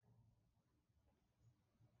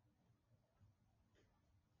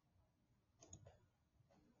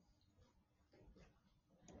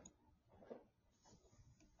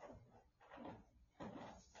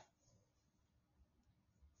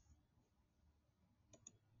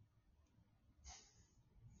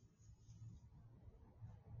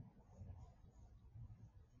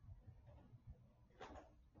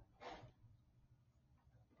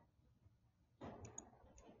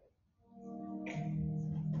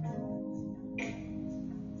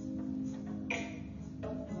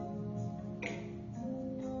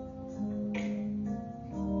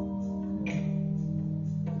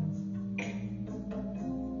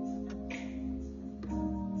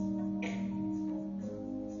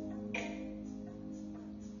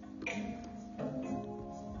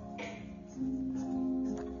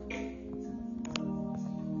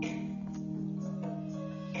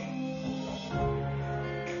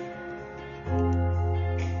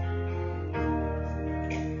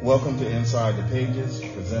Welcome to Inside the Pages,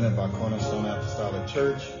 presented by Cornerstone Apostolic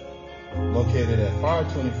Church, located at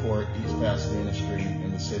 524 East Pasadena Street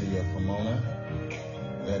in the city of Pomona,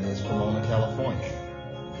 that is Pomona, California.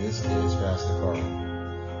 This is Pastor Carl.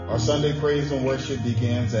 Our Sunday praise and worship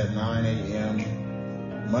begins at 9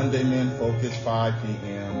 a.m., Monday Men Focus 5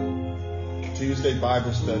 p.m., Tuesday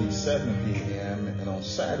Bible Study 7 p.m., and on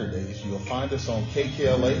Saturdays you'll find us on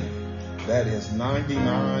KKLA. That is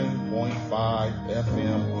 99.5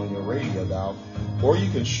 FM on your radio dial, or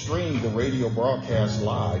you can stream the radio broadcast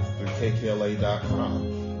live through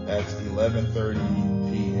kkla.com. That's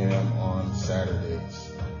 11:30 p.m. on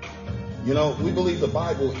Saturdays. You know, we believe the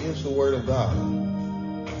Bible is the Word of God.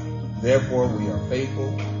 Therefore, we are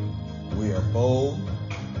faithful. We are bold.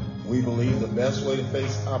 We believe the best way to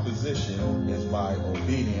face opposition is by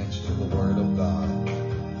obedience to the Word of God.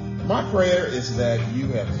 My prayer is that you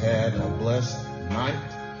have had a blessed night.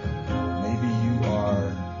 Maybe you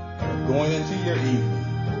are going into your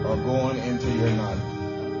evening or going into your night.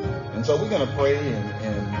 And so we're going to pray and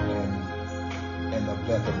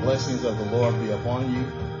that the blessings of the Lord be upon you.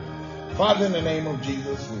 Father, in the name of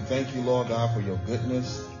Jesus, we thank you, Lord God, for your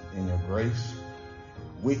goodness and your grace.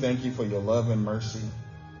 We thank you for your love and mercy.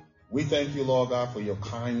 We thank you, Lord God, for your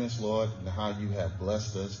kindness, Lord, and how you have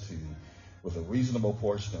blessed us with a reasonable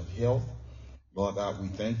portion of health. Lord God, we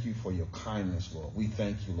thank you for your kindness, Lord. We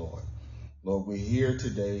thank you, Lord. Lord, we're here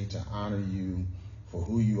today to honor you for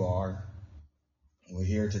who you are. We're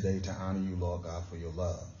here today to honor you, Lord God, for your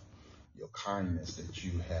love, your kindness that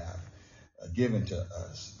you have given to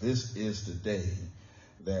us. This is the day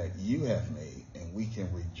that you have made, and we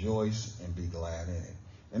can rejoice and be glad in it.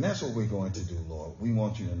 And that's what we're going to do, Lord. We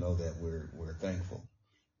want you to know that we're thankful.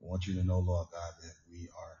 We want you to know, Lord God, that we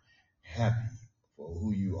are happy for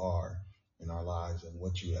who you are in our lives and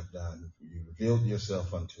what you have done. You revealed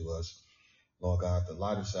yourself unto us, Lord God. The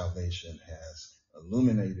light of salvation has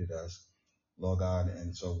illuminated us, Lord God,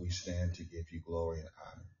 and so we stand to give you glory and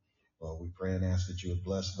honor. Lord, we pray and ask that you would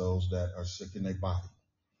bless those that are sick in their body.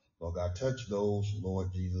 Lord God, touch those,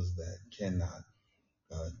 Lord Jesus, that cannot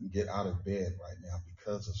get out of bed right now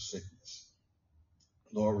because of sickness.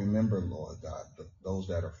 Lord, remember, Lord God, those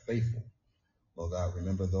that are faithful. Lord God,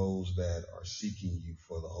 remember those that are seeking you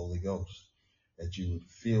for the Holy Ghost, that you would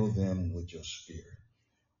fill them with your spirit.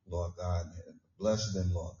 Lord God, bless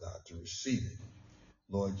them, Lord God, to receive it.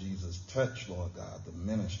 Lord Jesus, touch, Lord God, the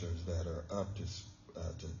ministers that are up to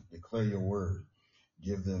declare your word.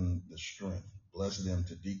 Give them the strength. Bless them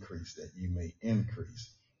to decrease that you may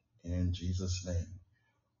increase. In Jesus' name.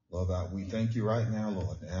 Lord God, we thank you right now,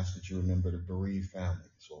 Lord, and ask that you remember the bereaved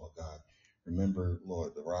families, Lord God. Remember,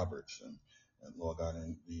 Lord, the Roberts and Lord God,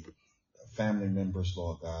 and the family members,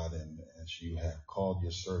 Lord God, and as you have called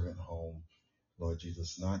your servant home, Lord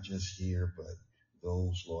Jesus, not just here, but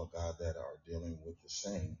those, Lord God, that are dealing with the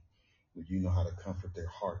same. Would you know how to comfort their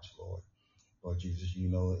hearts, Lord? Lord Jesus, you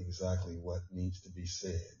know exactly what needs to be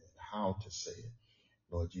said and how to say it.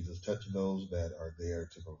 Lord Jesus, touch those that are there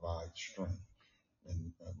to provide strength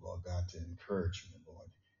and, Lord God, to encourage me,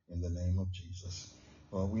 Lord, in the name of Jesus.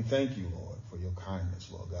 Lord, we thank you, Lord, for your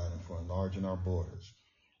kindness, Lord God, and for enlarging our borders.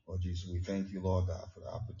 Lord Jesus, we thank you, Lord God, for the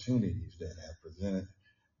opportunities that have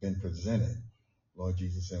been presented, Lord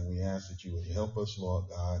Jesus, and we ask that you would help us, Lord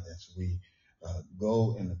God, as we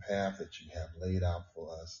go in the path that you have laid out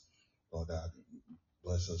for us. Lord God,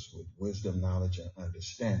 bless us with wisdom, knowledge, and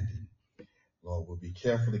understanding. Lord, we'll be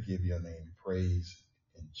careful to give your name praise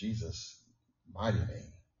in Jesus' mighty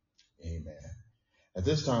name. Amen. At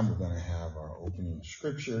this time, we're going to have our opening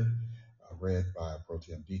scripture read by Pro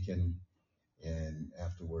Tem Deacon, and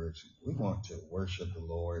afterwards, we want to worship the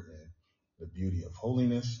Lord in the beauty of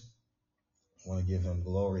holiness. I want to give him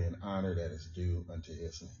glory and honor that is due unto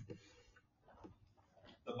his name.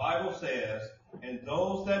 The Bible says, and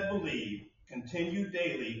those that believe continue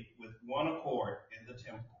daily with one accord in the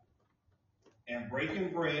temple, and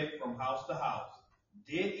breaking bread from house to house,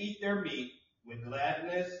 did eat their meat with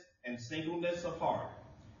gladness and singleness of heart,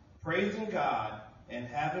 praising God and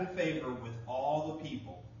having favor with all the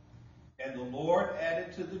people. And the Lord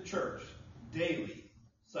added to the church daily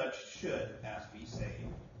such should as be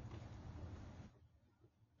saved.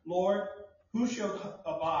 Lord, who shall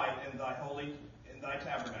abide in thy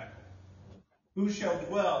tabernacle? Who shall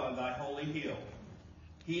dwell in thy holy hill?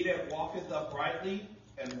 He that walketh uprightly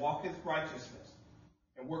and walketh righteousness,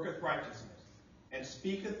 and worketh righteousness, and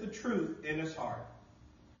speaketh the truth in his heart.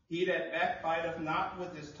 He that backbiteth not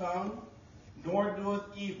with his tongue, nor doeth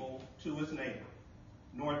evil to his neighbor,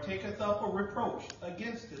 nor taketh up a reproach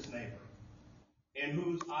against his neighbor, in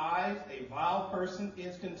whose eyes a vile person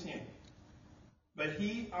is continued. But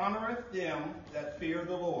he honoreth them that fear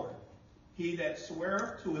the Lord. He that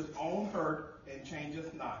sweareth to his own hurt and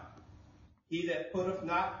changeth not. He that putteth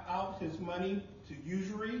not out his money to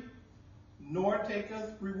usury, nor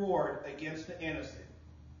taketh reward against the innocent.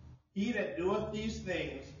 He that doeth these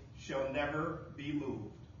things shall never be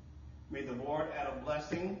moved. May the Lord add a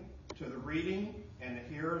blessing to the reading and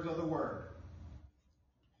the hearers of the word.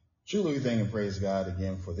 Truly, we thank and praise God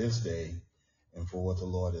again for this day and for what the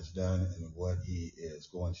Lord has done and what he is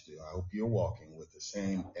going to do. I hope you're walking with the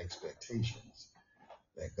same expectations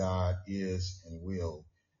that God is and will.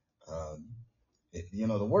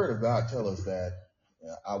 The word of God tells us that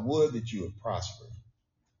I would that you would prosper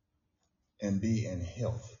and be in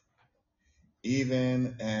health,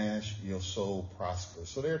 even as your soul prospers.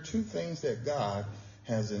 So there are two things that God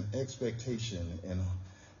has an expectation, and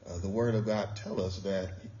the word of God tells us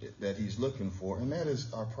that he's looking for, and that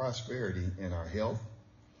is our prosperity and our health,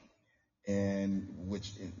 and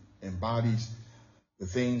which embodies the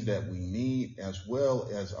things that we need, as well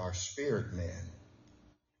as our spirit man.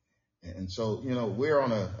 And so, we're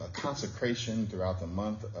on a consecration throughout the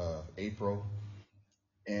month of April,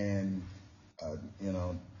 and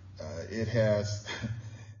it has,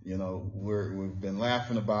 we've been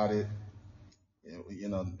laughing about it,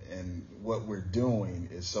 and what we're doing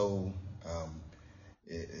is so,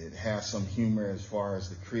 it has some humor as far as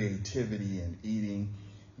the creativity and eating,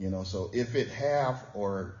 so if it have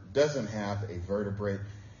or doesn't have a vertebrate,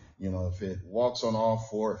 if it walks on all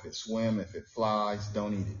four, if it swims, if it flies,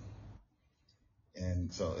 don't eat it.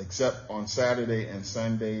 And so, except on Saturday and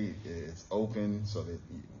Sunday, it's open, so that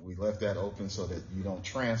we left that open so that you don't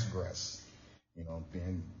transgress,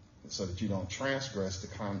 so that you don't transgress the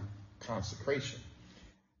consecration.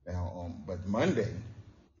 Now, but Monday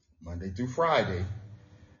through Friday,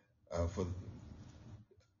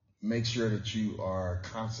 make sure that you are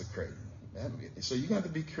consecrating. So you got to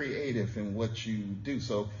be creative in what you do.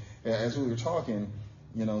 So as we were talking,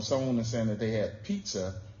 someone was saying that they had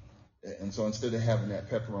pizza, and so instead of having that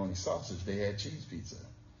pepperoni sausage, they had cheese pizza.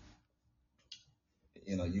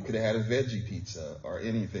 You could have had a veggie pizza or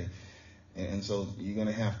anything. And so you're going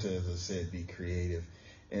to have to, as I said, be creative.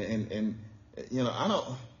 And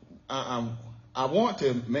I want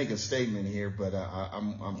to make a statement here, but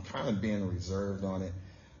I'm kind of being reserved on it.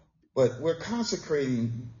 But we're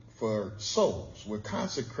consecrating for souls. We're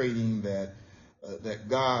consecrating that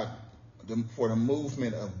God, for the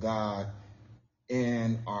movement of God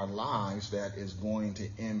in our lives that is going to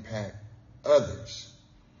impact others.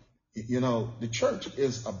 The church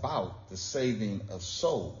is about the saving of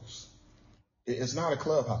souls. It's not a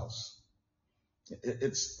clubhouse.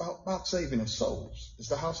 It's about saving of souls. It's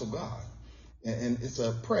the house of God, and it's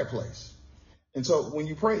a prayer place. And so when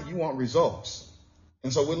you pray, you want results.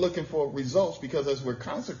 And so we're looking for results, because as we're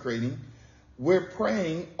consecrating, we're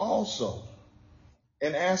praying also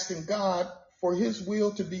and asking God for his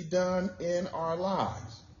will to be done in our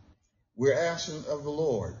lives. We're asking of the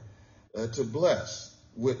Lord to bless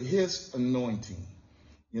with his anointing.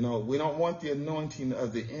 We don't want the anointing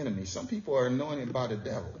of the enemy. Some people are anointed by the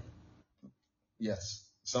devil. Yes.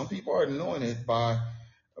 Some people are anointed by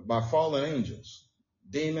fallen angels.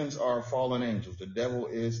 Demons are fallen angels. The devil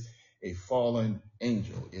is a fallen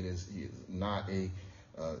angel. He is not a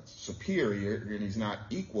superior, and he's not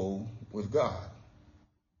equal with God.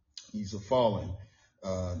 He's a fallen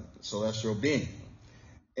celestial being.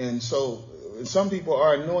 And so some people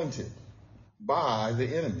are anointed by the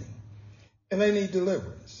enemy, and they need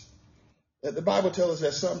deliverance. The Bible tells us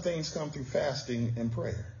that some things come through fasting and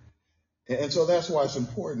prayer. And so that's why it's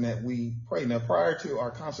important that we pray. Now, prior to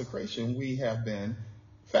our consecration, we have been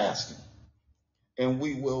fasting, and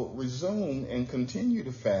we will resume and continue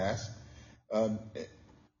to fast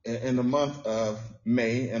in the month of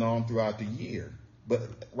May and on throughout the year. But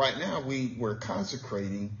right now we're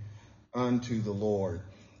consecrating unto the Lord,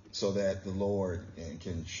 so that the Lord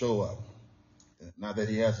can show up. Not that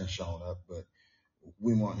he hasn't shown up, but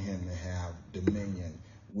we want him to have dominion.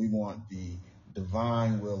 We want the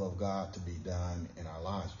divine will of God to be done in our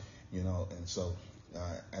lives, and so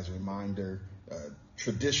as a reminder,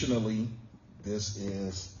 traditionally this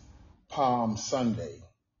is Palm Sunday.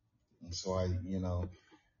 And so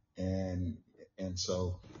and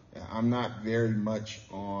so I'm not very much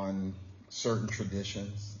on certain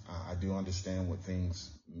traditions. I do understand what things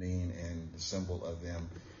mean and the symbol of them.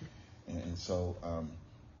 And so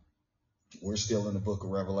we're still in the book of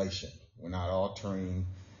Revelation. We're not altering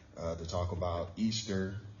to talk about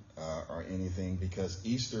Easter or anything, because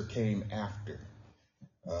Easter came after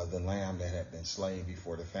the lamb that had been slain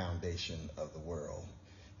before the foundation of the world.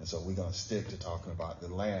 And so we're going to stick to talking about the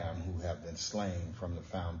Lamb who have been slain from the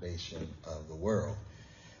foundation of the world.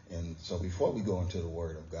 And so before we go into the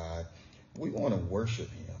Word of God, we want to worship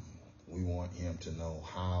him. We want him to know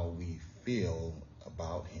how we feel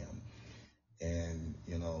about him. And,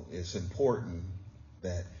 it's important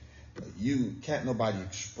that can't nobody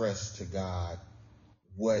express to God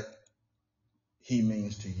what he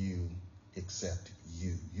means to you except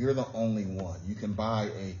you. You're the only one. You can buy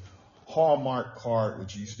a Hallmark card,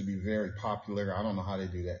 which used to be very popular. I don't know how they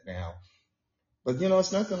do that now. But,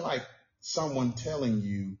 it's nothing like someone telling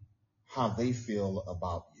you how they feel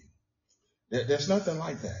about you. There's nothing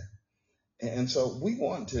like that. And so we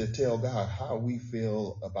want to tell God how we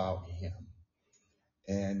feel about him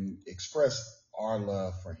and express our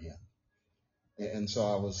love for him. And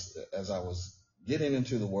so as I was getting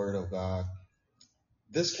into the Word of God,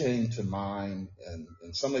 this came to mind, and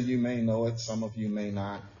some of you may know it, some of you may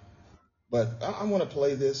not. But I want to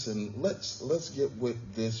play this, and let's get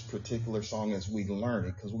with this particular song as we learn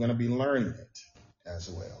it, because we're going to be learning it as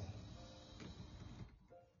well.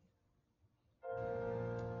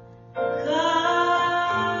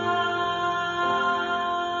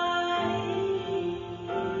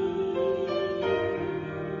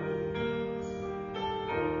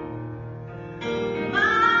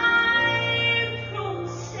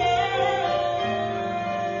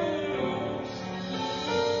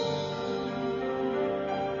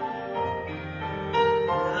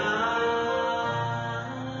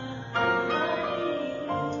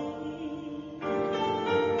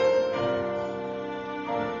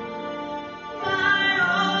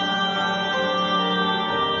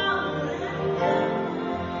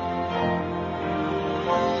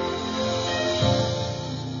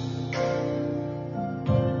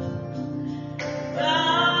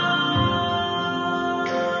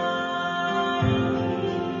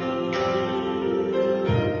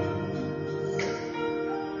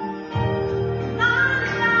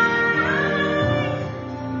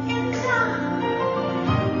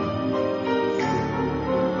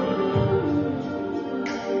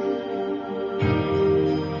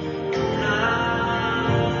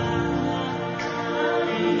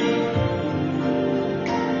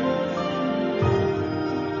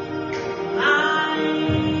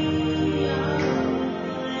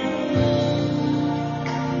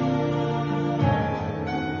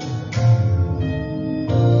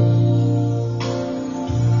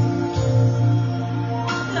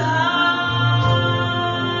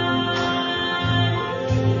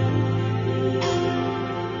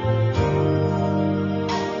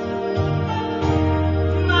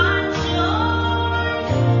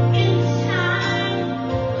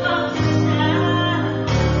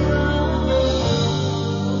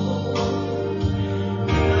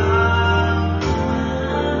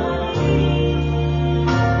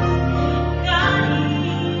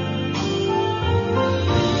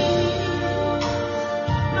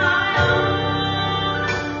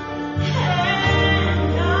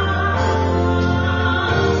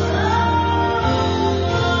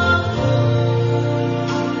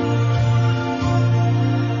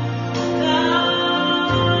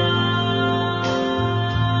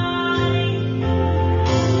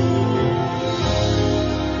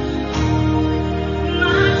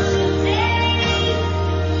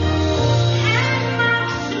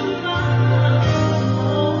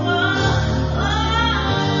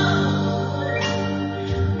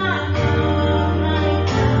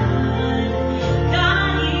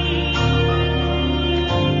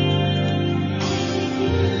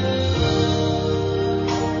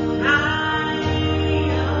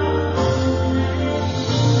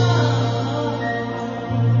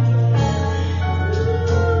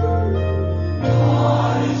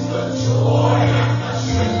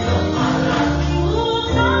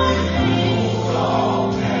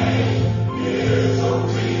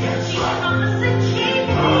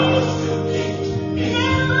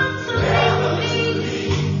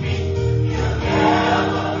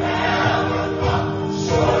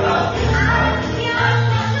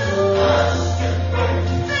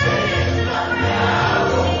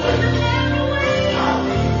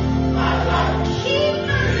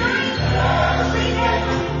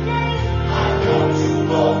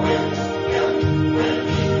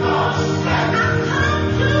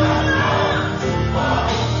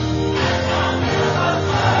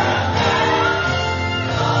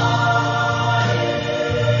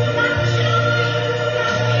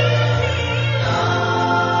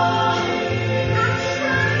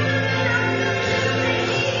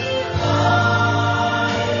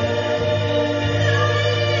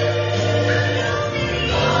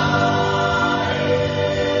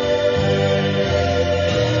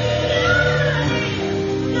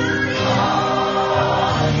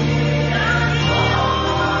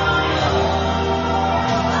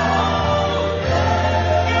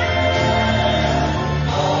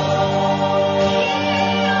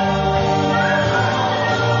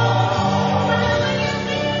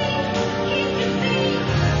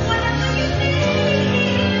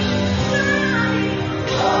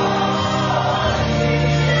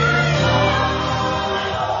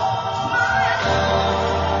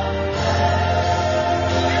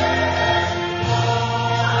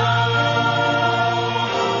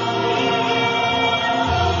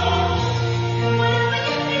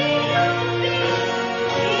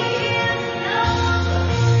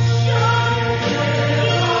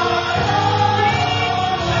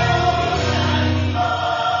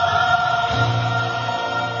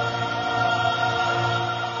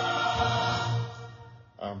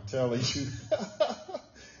 telling you,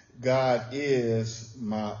 God is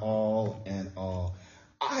my all and all.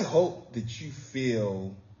 I hope that you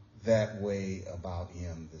feel that way about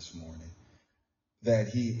him this morning, that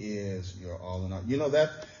he is your all in all. You know,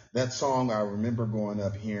 that song, I remember growing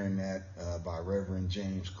up hearing that by Reverend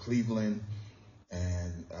James Cleveland,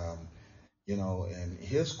 and and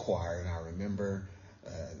his choir. And I remember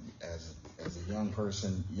as a young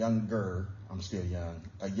person, I'm still young,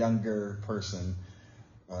 a younger person,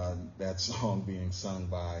 that song being sung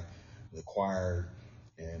by the choir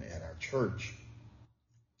and at our church.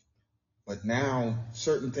 But now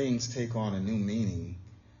certain things take on a new meaning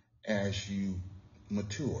as you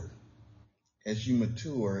mature. As you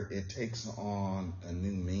mature, it takes on a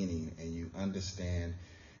new meaning, and you understand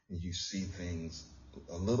and you see things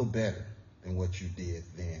a little better than what you did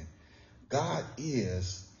then. God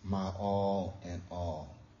is my all and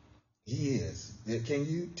all. He is. Can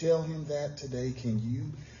you tell him that today? Can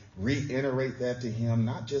you reiterate that to him,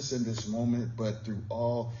 not just in this moment, but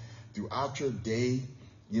throughout your day?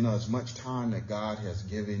 You know, as much time that God has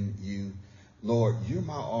given you. Lord, you're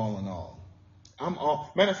my all in all. I'm all.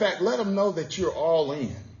 Matter of fact, let them know that you're all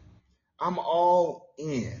in. I'm all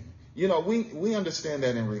in. You know, we understand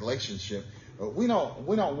that in relationship. We don't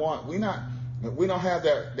have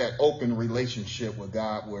that open relationship with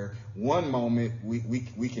God where one moment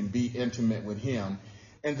we can be intimate with him,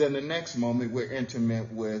 and then the next moment we're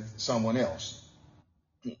intimate with someone else.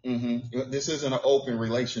 This isn't an open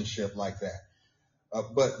relationship like that.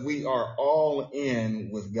 But we are all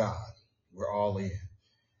in with God. We're all in.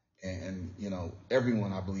 And,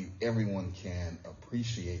 I believe everyone can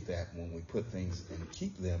appreciate that when we put things and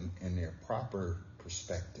keep them in their proper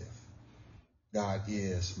perspective. God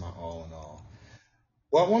is my all in all.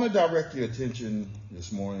 Well, I want to direct your attention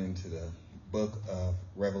this morning to the book of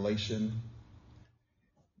Revelation,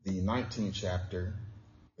 the 19th chapter,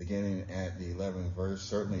 beginning at the 11th verse.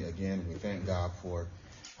 Certainly, again, we thank God for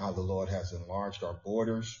how the Lord has enlarged our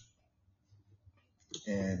borders,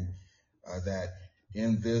 and that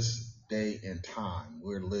in this day and time,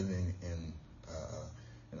 we're living in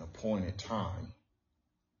an appointed time,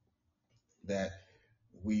 that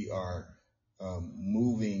we are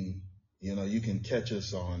moving. You can catch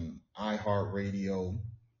us on iHeartRadio,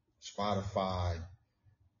 Spotify,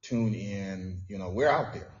 TuneIn. We're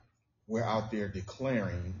out there. We're out there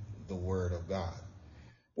declaring the word of God.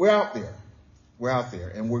 We're out there. We're out there,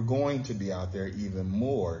 and we're going to be out there even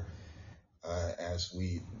more as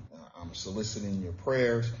I'm soliciting your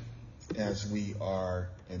prayers as we are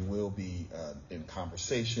and will be in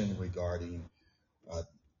conversation regarding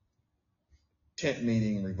tent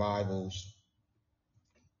meeting revivals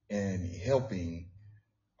and helping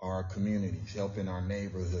our communities, helping our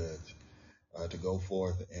neighborhoods to go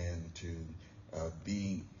forth and to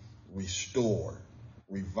be restored.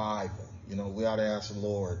 Revival. We ought to ask the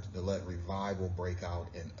Lord to let revival break out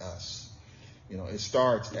in us. It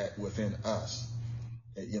starts within us.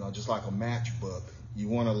 Just like a matchbook, you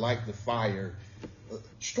want to light the fire,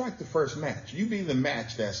 strike the first match. You be the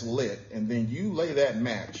match that's lit, and then you lay that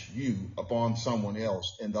match, upon someone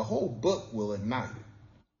else, and the whole book will ignite.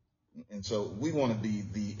 And so we want to be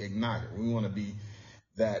the igniter. We want to be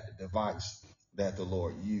that device that the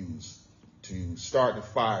Lord used to start the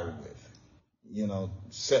fire with.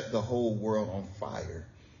 Set the whole world on fire,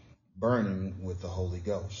 burning with the Holy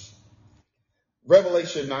Ghost.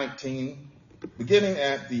 Revelation 19, beginning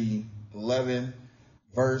at the 11th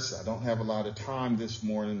verse. I don't have a lot of time this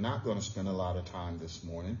morning, not going to spend a lot of time this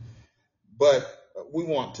morning, but we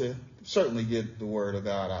want to certainly get the word of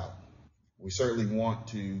God out. We certainly want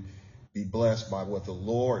to be blessed by what the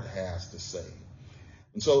Lord has to say.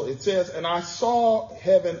 And so it says, "And I saw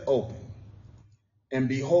heaven open, and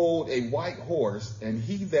behold, a white horse, and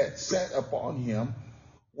he that sat upon him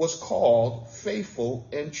was called Faithful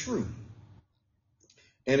and True.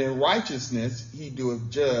 And in righteousness he doeth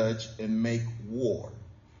judge and make war.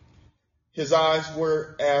 His eyes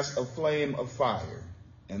were as a flame of fire,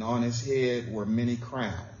 and on his head were many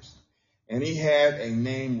crowns. And he had a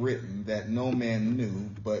name written that no man knew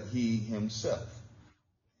but he himself.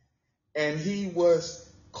 And he was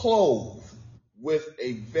clothed with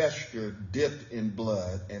a vesture dipped in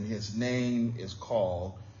blood, and his name is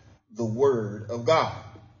called the Word of God.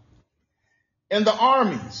 And the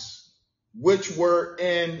armies which were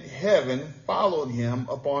in heaven followed him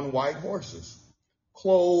upon white horses,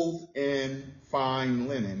 clothed in fine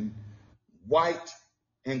linen, white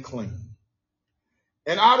and clean.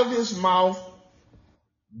 And out of his mouth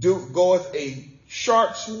goeth a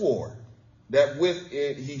sharp sword, that with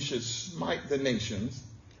it he should smite the nations,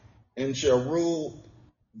 and shall rule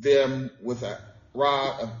them with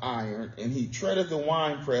rod of iron, and he treadeth the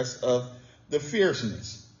winepress of the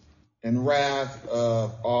fierceness and wrath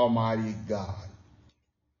of Almighty God.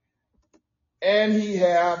 And he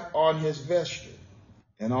hath on his vesture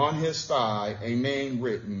and on his thigh a name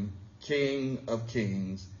written, King of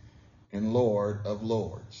Kings and Lord of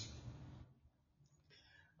Lords.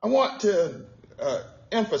 I want to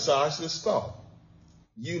emphasize this thought.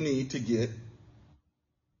 You need to get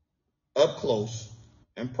up close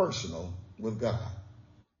and personal with God.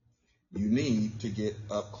 You need to get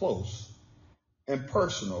up close and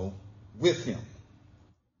personal with him.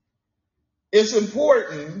 It's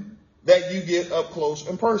important that you get up close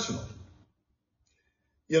and personal.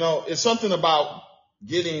 You know, it's something about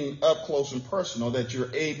getting up close and personal that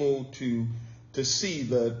you're able to see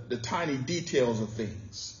the tiny details of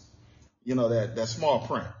things. You know, that small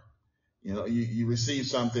print. You know, you receive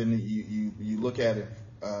something, you look at it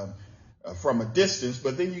from a distance,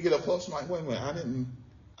 but then you get up close and like, wait a minute,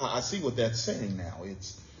 I see what that's saying now.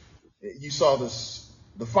 You saw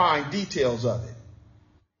the fine details of it.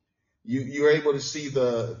 You're able to see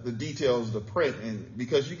the details of the print, and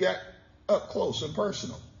because you got up close and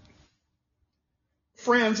personal.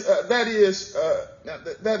 Friends, that is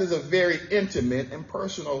a very intimate and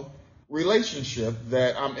personal relationship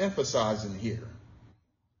that I'm emphasizing here.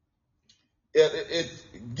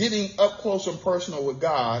 Getting up close and personal with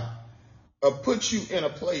God puts you in a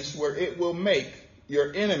place where it will make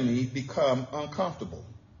your enemy become uncomfortable.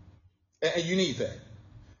 And you need that.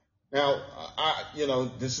 Now,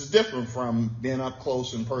 this is different from being up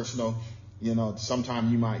close and personal. You know,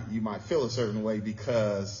 sometimes you might feel a certain way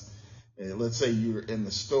because, let's say you're in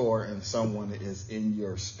the store and someone is in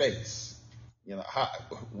your space. You know,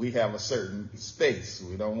 we have a certain space.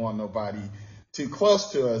 We don't want nobody too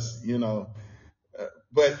close to us, you know.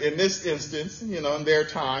 But in this instance, you know, and there are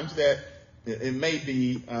times that it may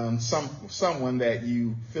be someone that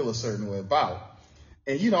you feel a certain way about.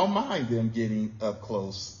 And you don't mind them getting up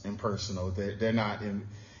close and personal. They're not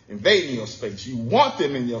invading your space. You want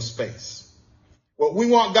them in your space. Well, we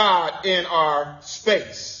want God in our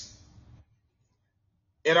space.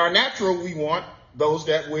 In our natural, we want those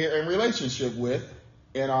that we're in relationship with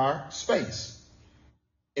in our space.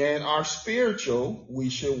 In our spiritual, we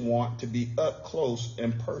should want to be up close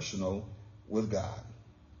and personal with God.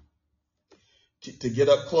 To get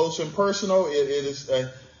up close and personal, it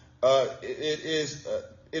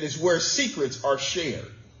is where secrets are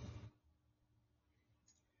shared.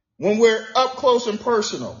 When we're up close and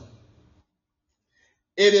personal,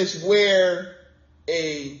 it is where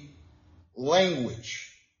a language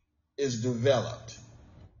is developed.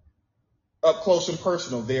 Up close and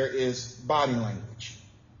personal, there is body language.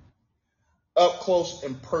 Up close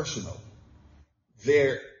and personal,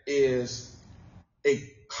 there is a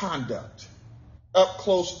conduct. Up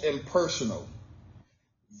close and personal,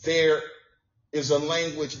 there is a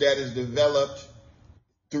language that is developed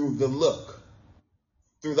through the look,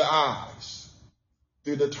 through the eyes,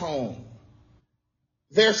 through the tone.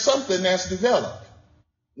 There's something that's developed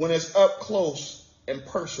when it's up close and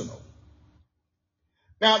personal.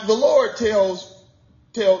 Now, the Lord tells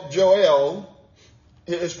Joel,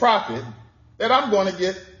 his prophet, that I'm going to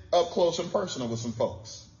get up close and personal with some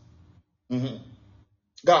folks.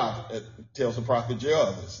 God tells the prophet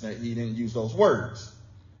Joel this. That he didn't use those words,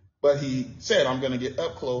 but he said, I'm going to get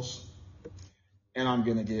up close and I'm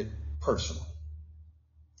going to get personal.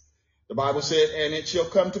 The Bible said, and it shall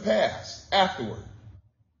come to pass afterward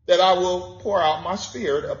that I will pour out my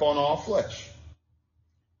spirit upon all flesh,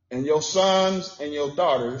 and your sons and your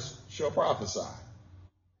daughters shall prophesy,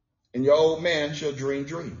 and your old man shall dream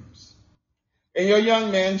dreams, and your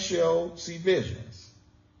young men shall see visions.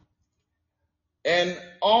 And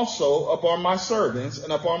also upon my servants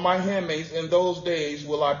and upon my handmaids in those days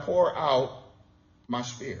will I pour out my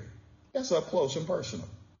spirit. That's up close and personal.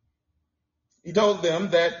 He told them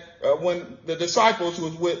that when the disciples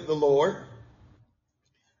was with the Lord,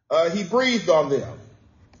 he breathed on them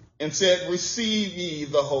and said, receive ye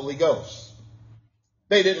the Holy Ghost.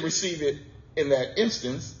 They didn't receive it in that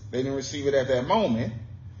instance. They didn't receive it at that moment.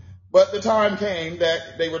 But the time came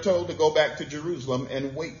that they were told to go back to Jerusalem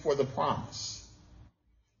and wait for the promise.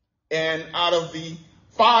 And out of the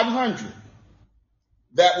 500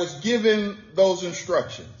 that was given those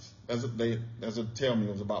instructions, as they tell me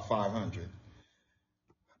it was about 500,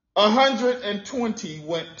 120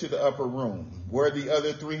 went to the upper room. Where the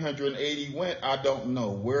other 380 went, I don't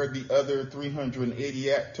know. Where the other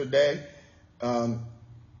 380 at today,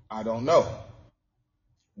 I don't know.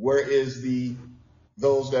 Where is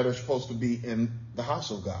those that are supposed to be in the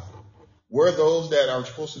house of God? Where are those that are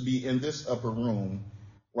supposed to be in this upper room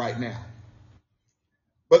right now?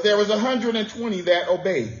 But there was 120 that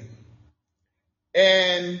obeyed.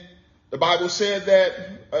 And the Bible said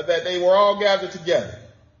that they were all gathered together.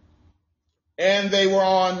 And they were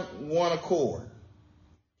on one accord.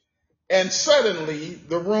 And suddenly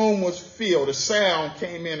the room was filled. A sound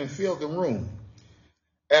came in and filled the room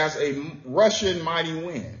as a rushing mighty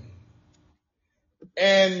wind.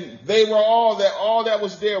 And they were all that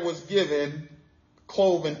was there was given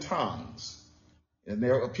cloven tongues. And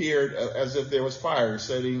there appeared as if there was fire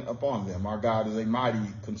setting upon them. Our God is a mighty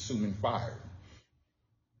consuming fire.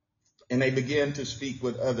 And they began to speak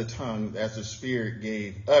with other tongues as the Spirit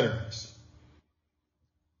gave utterance.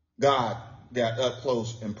 God got up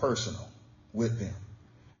close and personal with them.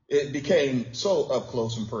 It became so up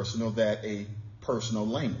close and personal that a personal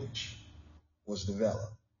language was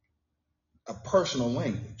developed. A personal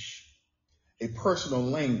language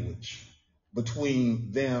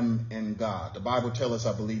between them and God. The Bible tells us,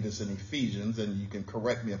 I believe it's in Ephesians, and you can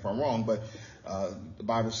correct me if I'm wrong, but the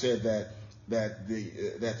Bible said that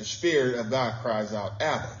the Spirit of God cries out,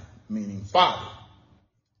 Abba, meaning Father.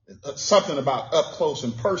 Something about up close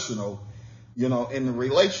and personal, in the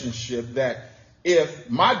relationship, that if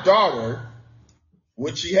my daughter,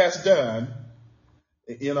 which she has done,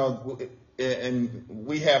 and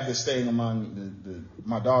we have this thing among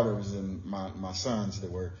my daughters and my sons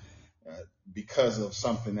that were, because of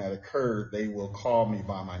something that occurred, they will call me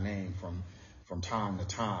by my name from time to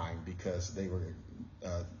time, because they were,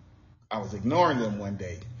 I was ignoring them one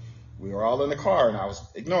day. We were all in the car and I was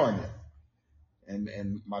ignoring them.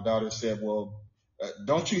 And my daughter said, well,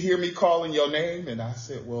 don't you hear me calling your name? And I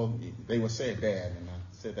said, well, they would say Dad. And I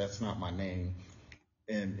said, that's not my name.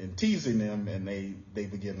 And teasing them, and they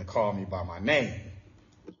begin to call me by my name.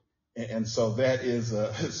 And so that is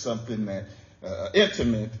something that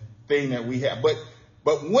intimate thing that we have.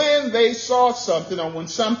 But when they saw something, or when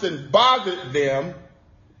something bothered them,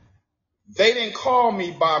 they didn't call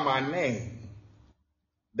me by my name.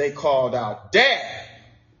 They called out, Dad,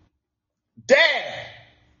 Dad.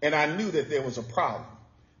 And I knew that there was a problem,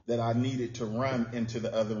 that I needed to run into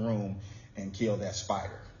the other room and kill that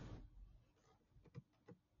spider.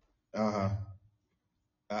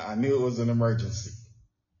 I knew it was an emergency.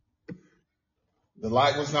 The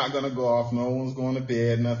light was not going to go off. No one was going to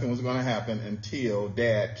bed. Nothing was going to happen until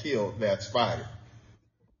Dad killed that spider.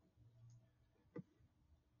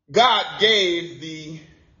 God gave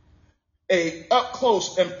a up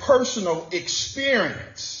close and personal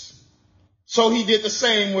experience. So he did the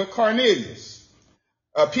same with Cornelius.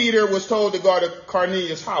 Peter was told to go to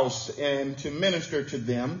Cornelius' house and to minister to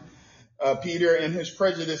them. Peter, in his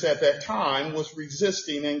prejudice at that time, was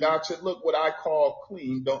resisting, and God said, look, what I call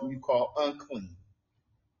clean, don't you call unclean.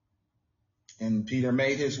 And Peter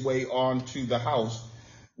made his way on to the house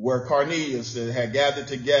where Cornelius had gathered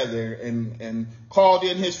together and called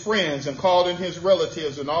in his friends and called in his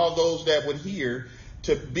relatives and all those that would hear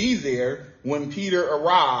to be there when Peter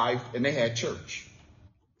arrived, and they had church.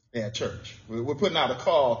 They had church. We're putting out a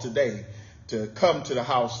call today to come to the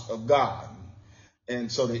house of God,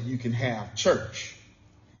 and so that you can have church.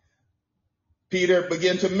 Peter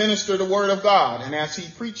began to minister the word of God, and as he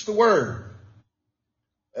preached the word,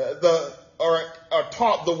 or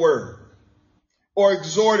taught the word, or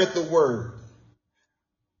exhorted the word,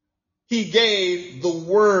 he gave the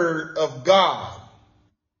word of God.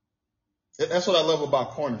 That's what I love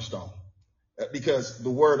about Cornerstone, because the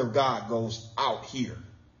word of God goes out here.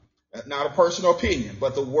 Not a personal opinion,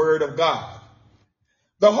 but the word of God.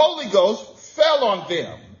 The Holy Ghost fell on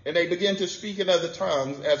them, and they began to speak in other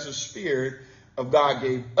tongues as the Spirit of God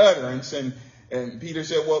gave utterance. And Peter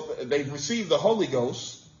said, well, they've received the Holy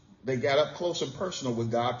Ghost. They got up close and personal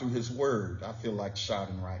with God through his word. I feel like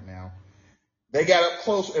shouting right now. They got up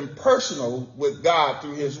close and personal with God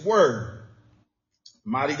through his word.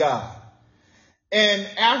 Mighty God. And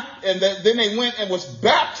then they went and was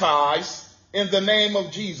baptized in the name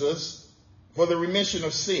of Jesus for the remission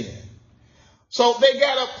of sin. So they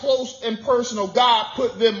got up close and personal. God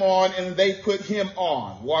put them on, and they put him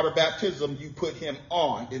on. Water baptism, you put him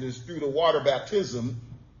on. It is through the water baptism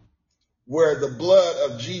where the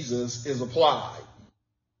blood of Jesus is applied.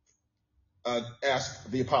 Ask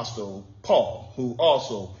the Apostle Paul, who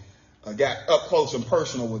also got up close and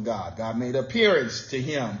personal with God. God made appearance to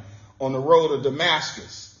him on the road of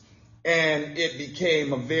Damascus, and it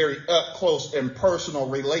became a very up close and personal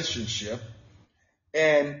relationship.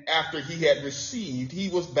 And after he had received, he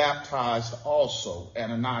was baptized also.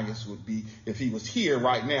 Ananias would be, if he was here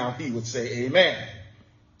right now, he would say, amen.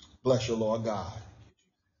 Bless your Lord God.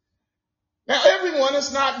 Now, everyone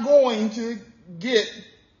is not going to get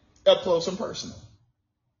up close and personal.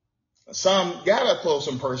 Some got up close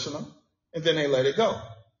and personal, and then they let it go.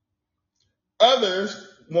 Others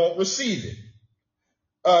won't receive it.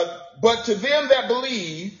 But to them that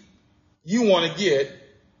believe, you want to get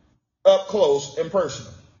up close and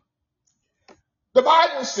personal. The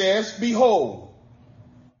Bible says, behold,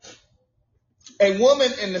 a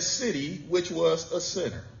woman in the city which was a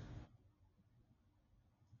sinner.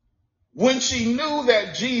 When she knew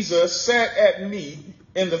that Jesus sat at meat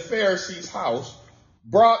in the Pharisee's house,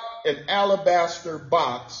 brought an alabaster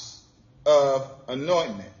box of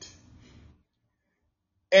anointment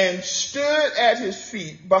and stood at his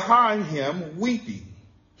feet behind him weeping,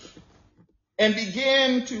 and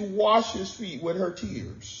began to wash his feet with her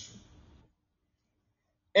tears,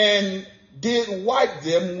 and did wipe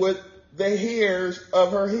them with the hairs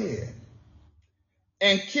of her head,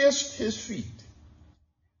 and kissed his feet,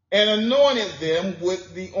 and anointed them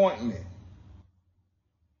with the ointment.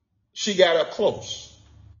 She got up close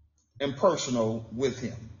and personal with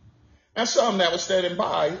him. And some that were standing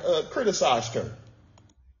by criticized her.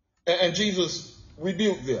 And Jesus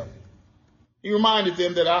rebuked them. He reminded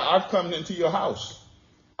them that I've come into your house.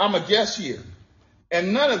 I'm a guest here.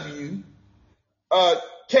 And none of you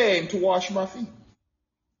came to wash my feet.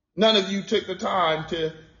 None of you took the time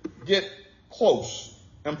to get close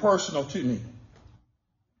and personal to me.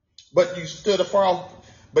 But you stood afar off.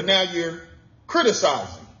 But now you're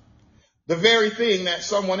criticizing the very thing that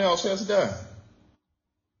someone else has done.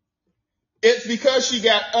 It's because she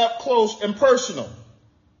got up close and personal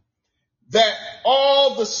that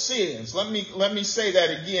all the sins, let me say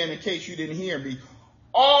that again in case you didn't hear me,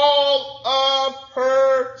 all of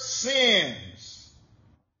her sins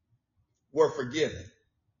were forgiven.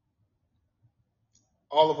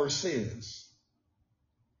 All of her sins.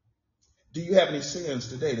 Do you have any sins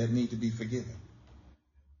today that need to be forgiven?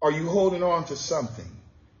 Are you holding on to something?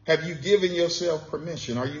 Have you given yourself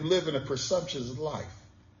permission? Are you living a presumptuous life?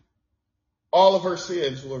 All of her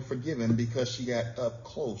sins were forgiven because she got up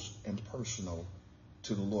close and personal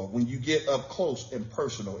to the Lord. When you get up close and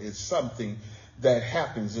personal, it's something that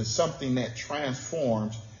happens. It's something that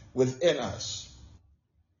transforms within us.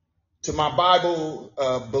 To my Bible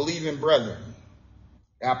believing brethren,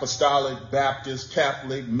 Apostolic, Baptist,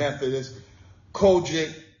 Catholic, Methodist,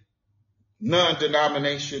 Kojic,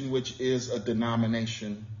 non-denomination, which is a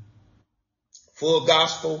denomination, full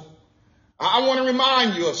gospel, I want to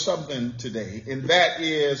remind you of something today, and that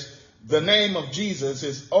is the name of Jesus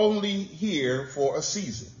is only here for a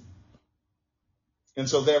season. And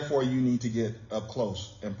so therefore you need to get up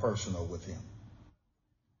close and personal with him.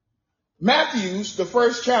 Matthew's, the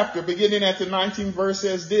first chapter, beginning at the 19th verse,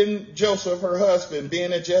 says, Then Joseph, her husband,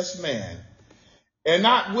 being a just man, and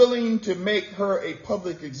not willing to make her a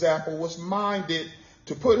public example, was minded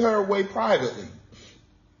to put her away privately.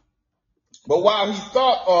 But while he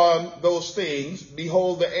thought on those things,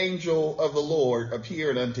 behold, the angel of the Lord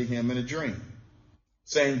appeared unto him in a dream,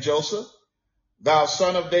 saying, Joseph, thou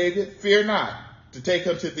son of David, fear not to take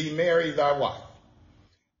unto thee Mary thy wife.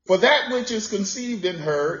 For that which is conceived in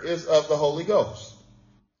her is of the Holy Ghost.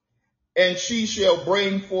 And she shall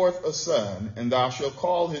bring forth a son, and thou shalt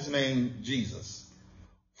call his name Jesus.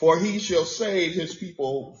 For he shall save his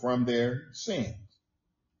people from their sins.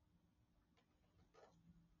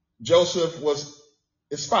 Joseph was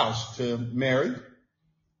espoused to Mary.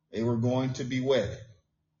 They were going to be wedded.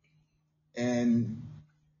 And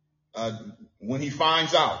when he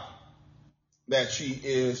finds out that she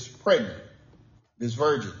is pregnant, this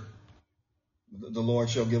virgin, the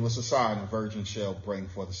Lord shall give us a sign. A virgin shall bring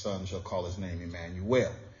forth a son, shall call his name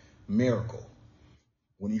Emmanuel. Miracle.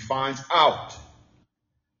 When he finds out,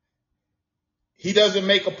 he doesn't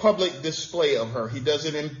make a public display of her. He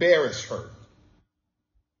doesn't embarrass her.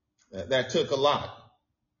 That took a lot.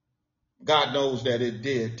 God knows that it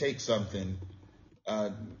did take something.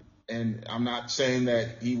 And I'm not saying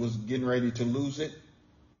that he was getting ready to lose it,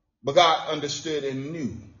 but God understood and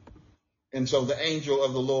knew. And so the angel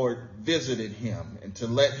of the Lord visited him and to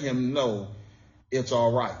let him know it's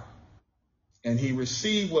all right. And he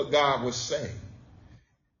received what God was saying.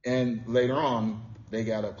 And later on, they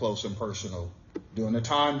got up close and personal. During the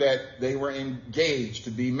time that they were engaged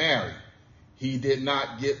to be married, he did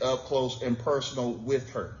not get up close and personal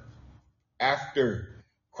with her. After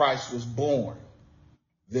Christ was born,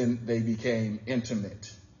 then they became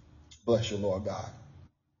intimate. Bless you, Lord God.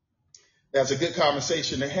 That's a good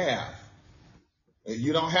conversation to have.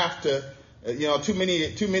 You don't have to, too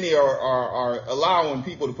many are allowing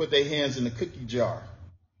people to put their hands in the cookie jar.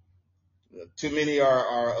 Too many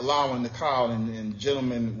are allowing the cow, and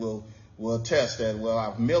gentlemen will attest that, well,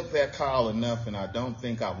 I've milked that cow enough and I don't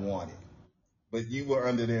think I want it. But you were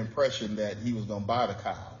under the impression that he was going to buy the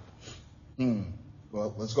cow.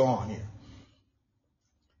 Well, let's go on here.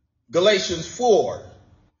 Galatians 4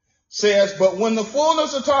 says, but when the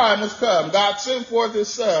fullness of time was come, God sent forth his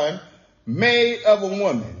son, made of a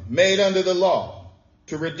woman, made under the law,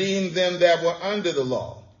 to redeem them that were under the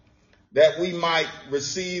law, that we might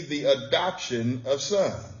receive the adoption of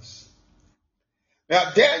sons.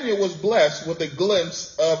 Now, Daniel was blessed with a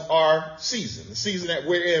glimpse of our season, the season that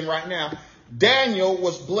we're in right now. Daniel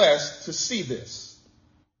was blessed to see this.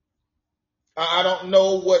 I don't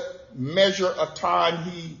know what measure of time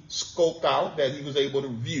he scoped out that he was able to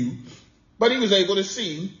view, but he was able to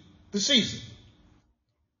see the season.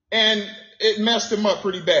 And it messed him up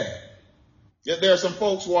pretty bad. Yet there are some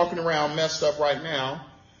folks walking around messed up right now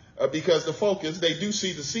because the focus, they do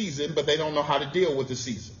see the season, but they don't know how to deal with the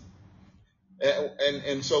season.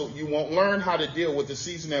 And so you won't learn how to deal with the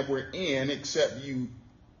season that we're in except you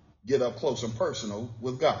get up close and personal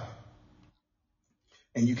with God.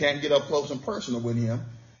 And you can't get up close and personal with him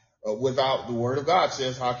without the word of God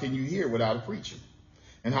says, how can you hear without a preacher?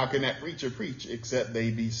 And how can that preacher preach except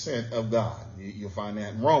they be sent of God? You'll find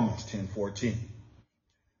that in Romans 10:14.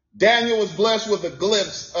 Daniel was blessed with a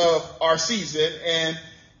glimpse of our season, and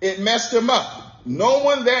it messed him up. No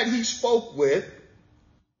one that he spoke with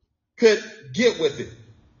could get with it.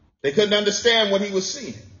 They couldn't understand what he was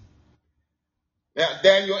seeing. Now,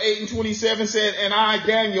 Daniel 8:27 said, and I,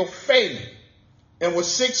 Daniel, fainted, and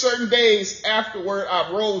was 6 certain days afterward,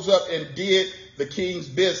 I rose up and did the king's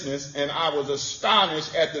business, and I was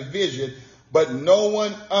astonished at the vision, but no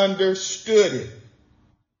one understood it.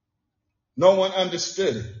 No one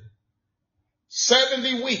understood it.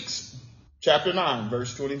 70 weeks, chapter 9,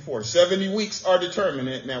 verse 24. 70 weeks are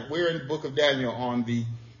determined. Now, we're in the book of Daniel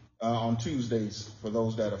on Tuesdays for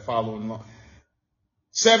those that are following along.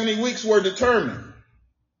 70 weeks were determined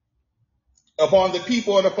upon the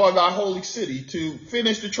people and upon thy holy city to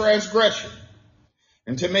finish the transgression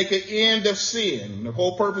and to make an end of sin. The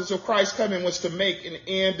whole purpose of Christ's coming was to make an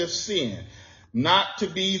end of sin, not to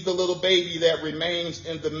be the little baby that remains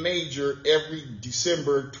in the manger every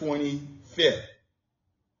December 25th,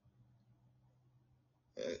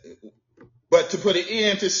 but to put an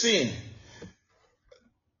end to sin.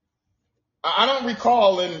 I don't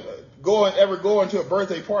recall ever going to a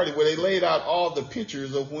birthday party where they laid out all the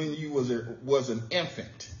pictures of when you was an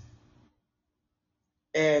infant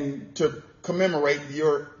and to commemorate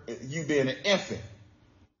you being an infant,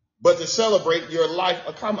 but to celebrate your life.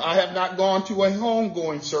 I have not gone to a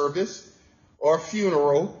homegoing service or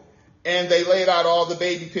funeral and they laid out all the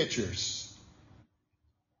baby pictures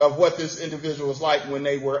of what this individual was like when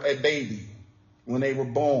they were a baby, when they were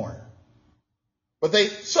born. But they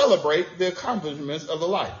celebrate the accomplishments of the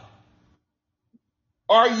life.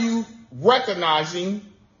 Are you recognizing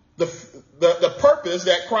the purpose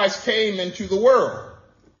that Christ came into the world?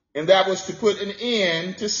 And that was to put an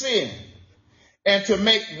end to sin and to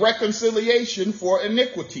make reconciliation for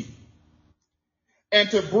iniquity and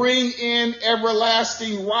to bring in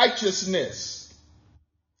everlasting righteousness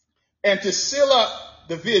and to seal up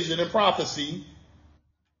the vision and prophecy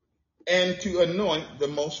and to anoint the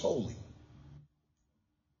most holy.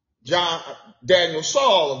 Daniel saw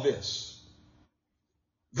all of this.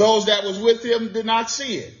 Those that was with him did not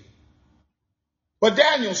see it, but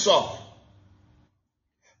Daniel saw it.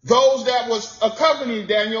 Those that was accompanying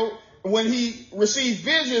Daniel when he received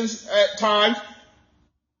visions at times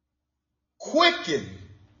quickened.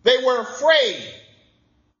 They were afraid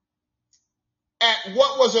at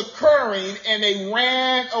what was occurring and they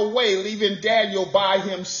ran away, leaving Daniel by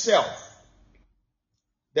himself.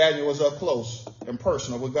 Daniel was up close and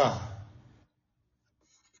personal with God.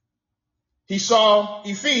 He saw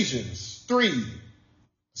Ephesians 3,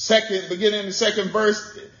 beginning in the second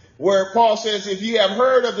verse, where Paul says, if you have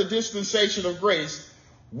heard of the dispensation of grace,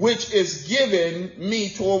 which is given me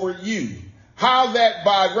toward you, how that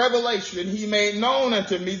by revelation he made known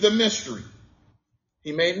unto me the mystery.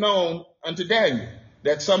 He made known unto Daniel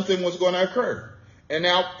that something was going to occur. And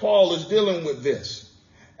now Paul is dealing with this.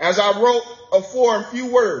 As I wrote afore in few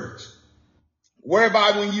words,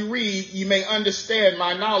 whereby when you read, you may understand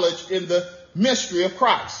my knowledge in the mystery of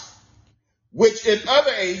Christ, which in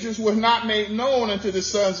other ages was not made known unto the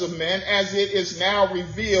sons of men, as it is now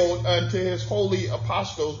revealed unto his holy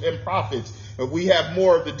apostles and prophets. But we have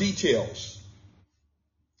more of the details.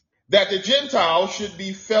 That the Gentiles should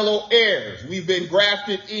be fellow heirs. We've been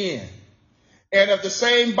grafted in. And of the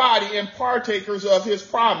same body and partakers of his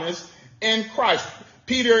promise in Christ.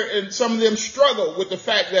 Peter and some of them struggled with the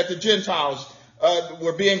fact that the Gentiles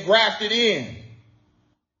were being grafted in.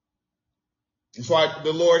 That's why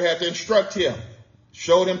the Lord had to instruct him,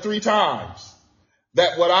 showed him 3 times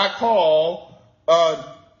that what I call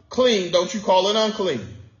clean, don't you call it unclean.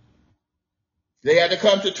 They had to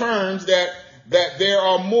come to terms that there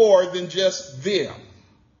are more than just them.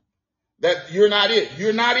 That you're not it.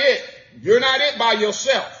 You're not it. You're not it by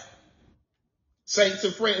yourself. Saints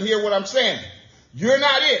and friends, hear what I'm saying. You're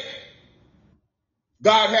not it.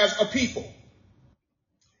 God has a people.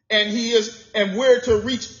 And we're to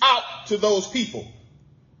reach out to those people.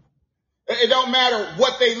 It don't matter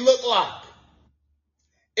what they look like.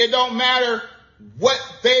 It don't matter what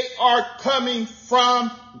they are coming from,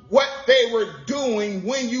 what they were doing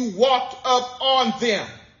when you walked up on them.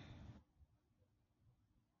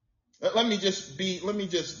 Let me just be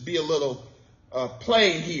a little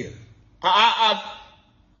plain here. I've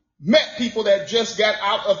met people that just got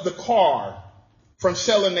out of the car from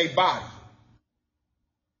selling their body.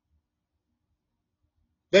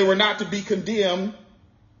 They were not to be condemned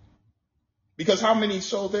because how many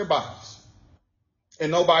sold their bodies?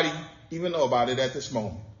 And nobody even know about it at this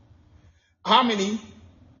moment. How many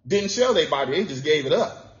didn't sell their body? They just gave it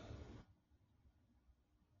up.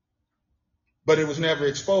 But it was never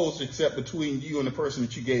exposed except between you and the person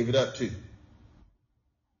that you gave it up to.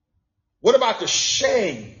 What about the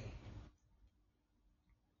shame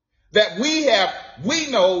that we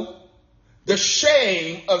know the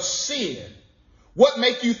shame of sin? What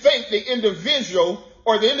make you think the individual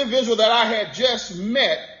that I had just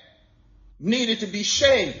met needed to be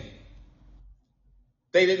shamed?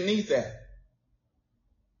 They didn't need that.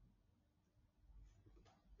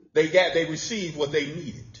 They received what they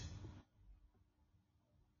needed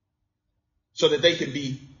so that they can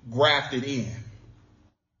be grafted in,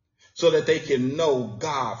 so that they can know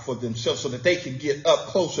God for themselves, so that they can get up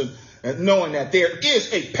close and knowing that there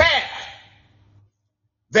is a path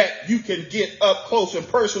that you can get up close and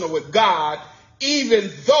personal with God,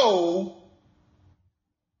 even though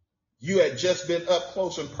you had just been up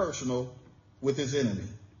close and personal with his enemy.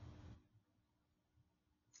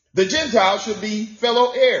 The Gentiles should be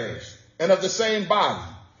fellow heirs and of the same body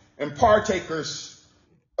and partakers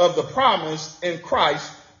of the promise in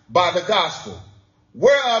Christ by the gospel,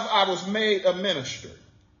 whereof I was made a minister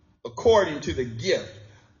according to the gift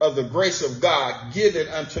of the grace of God given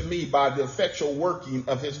unto me by the effectual working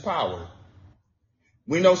of his power.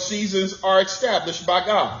 We know seasons are established by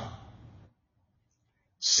God.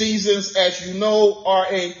 Seasons, as you know, are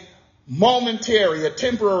a momentary, a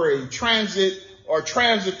temporary transit or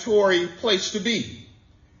transitory place to be.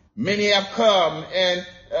 Many have come and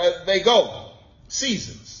they go.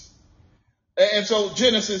 Seasons. And so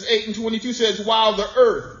Genesis 8:22 says, while the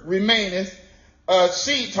earth remaineth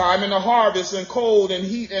seed time and the harvest and cold and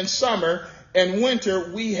heat and summer and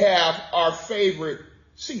winter, we have our favorite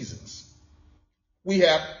seasons. We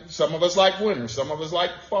have, some of us like winter, some of us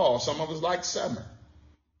like fall, some of us like summer.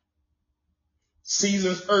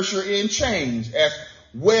 Seasons usher in change as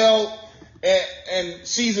well, and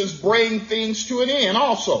seasons bring things to an end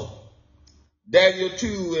also. Daniel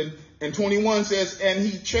 2:21 says, and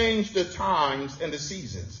he changed the times and the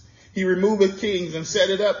seasons. He removeth kings and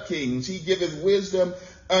setteth up kings. He giveth wisdom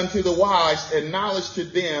unto the wise and knowledge to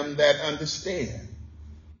them that understand.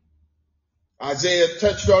 Isaiah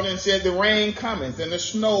touched on it and said, the rain cometh and the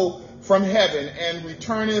snow from heaven and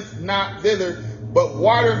returneth not thither, but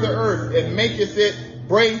watereth the earth and maketh it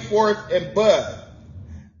bring forth and bud,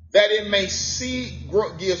 that it may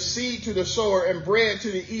give seed to the sower and bread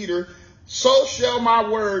to the eater. So shall my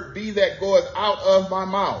word be that goeth out of my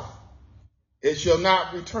mouth. It shall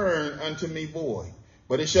not return unto me void,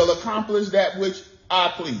 but it shall accomplish that which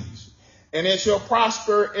I please. And it shall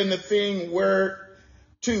prosper in the thing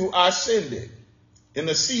whereto I send it. In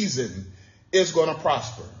the season, it's going to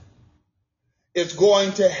prosper. It's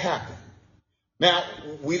going to happen. Now,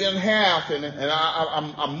 we didn't have, and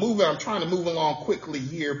I'm trying to move along quickly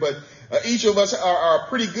here, but each of us are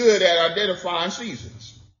pretty good at identifying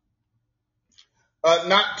seasons.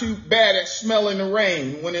 Not too bad at smelling the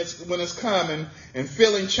rain when it's coming and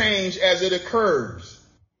feeling change as it occurs.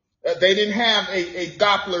 They didn't have a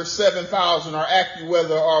Doppler 7000 or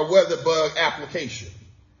AccuWeather or WeatherBug application.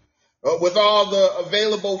 With all the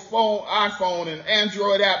available iPhone and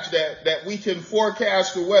Android apps that we can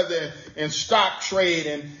forecast the weather and stock trade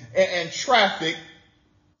and traffic,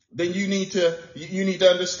 then you need to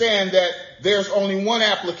understand that there's only one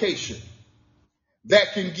application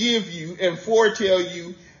that can give you and foretell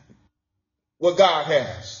you what God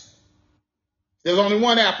has. There's only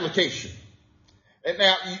one application. And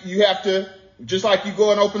now you have to, just like you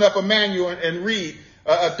go and open up a manual and read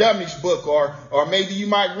a dummy's book, or maybe you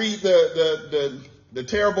might read the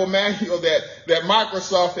terrible manual that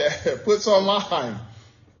Microsoft puts online.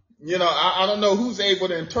 You know, I don't know who's able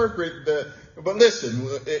to interpret but listen,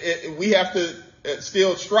 we have to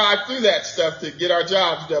still strive through that stuff to get our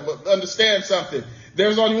jobs done. But understand something.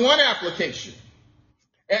 There's only one application.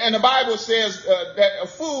 And the Bible says that a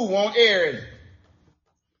fool won't err in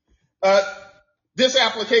it. This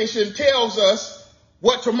application tells us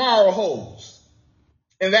what tomorrow holds.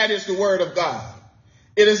 And that is the word of God.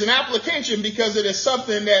 It is an application because it is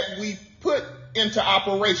something that we put into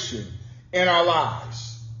operation in our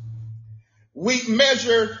lives. We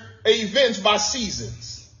measure events by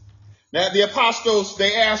seasons. Now, the apostles,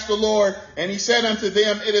 they asked the Lord, and he said unto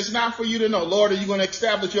them, it is not for you to know, Lord, are you going to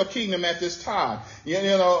establish your kingdom at this time?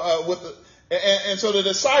 And so the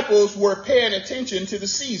disciples were paying attention to the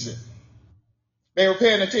season. They were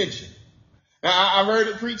paying attention. Now, I've heard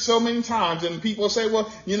it preached so many times, and people say,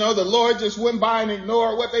 well, the Lord just went by and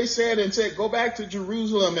ignored what they said and said, go back to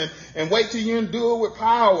Jerusalem and wait till you endure with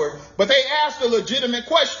power. But they asked a legitimate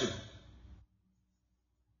question.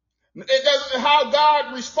 It doesn't how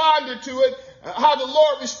God responded to it, how the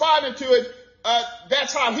Lord responded to it.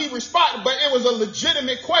 That's how he responded. But it was a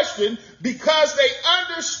legitimate question because they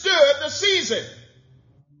understood the season.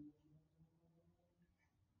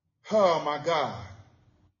 Oh, my God.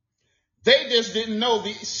 They just didn't know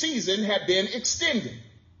the season had been extended.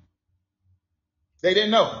 They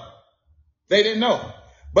didn't know. They didn't know.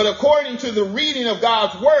 But according to the reading of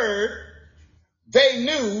God's word, they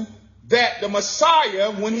knew that the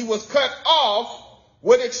Messiah, when he was cut off,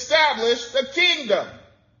 would establish the kingdom.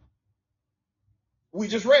 We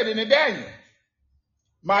just read it in Daniel.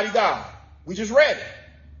 Mighty God. We just read it.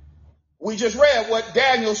 We just read what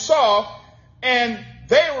Daniel saw, and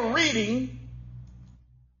they were reading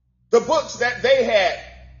the books that they had.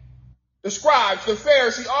 The scribes, the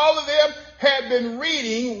Pharisees, all of them had been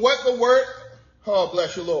reading what the word, oh,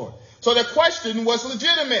 bless you, Lord. So the question was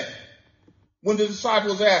legitimate when the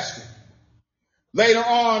disciples asked it. Later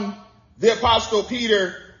on, the apostle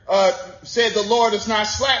Peter said the Lord is not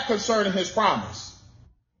slack concerning his promise,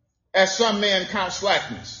 as some men count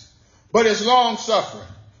slackness, but is long suffering.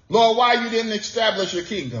 Lord, why you didn't establish your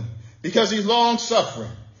kingdom? Because he's long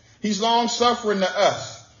suffering. He's long suffering to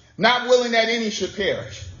us, not willing that any should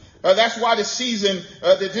perish. That's why the season,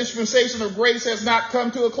 the dispensation of grace has not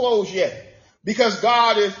come to a close yet, because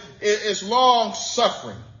God is long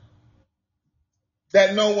suffering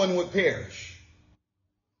that no one would perish,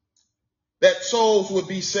 that souls would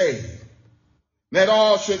be saved, that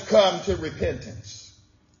all should come to repentance.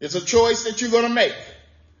 It's a choice that you're going to make,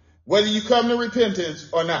 whether you come to repentance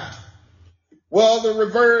or not. Well,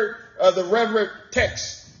 the reverend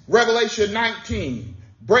text, Revelation 19,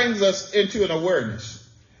 brings us into an awareness.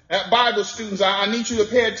 Now, Bible students, I need you to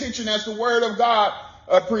pay attention as the word of God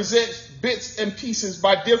presents bits and pieces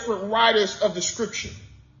by different writers of the scripture.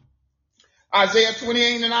 Isaiah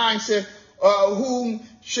 28:9 said, whom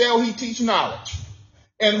shall he teach knowledge?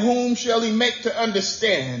 And whom shall he make to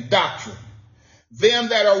understand doctrine? Them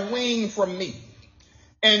that are weaned from meat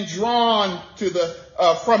and drawn to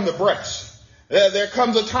from the breast. There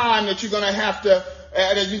comes a time that you're going to have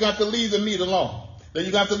to leave the meat alone. That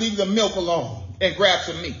you're going to have to leave the milk alone and grab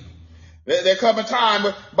some meat. There comes a time,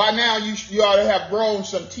 but by now you ought to have grown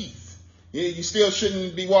some teeth. You still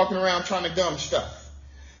shouldn't be walking around trying to gum stuff.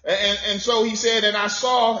 And so he said, and I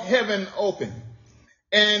saw heaven open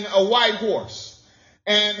and a white horse,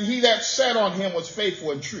 and he that sat on him was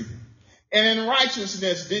faithful and true. And in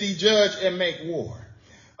righteousness did he judge and make war.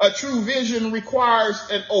 A true vision requires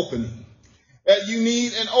an opening. You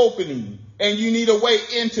need an opening, and you need a way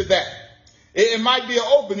into that. It might be an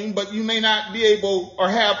opening, but you may not be able or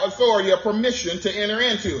have authority or permission to enter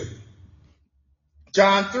into it.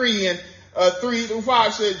 John 3 and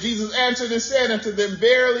 3-5 said, Jesus answered and said unto them,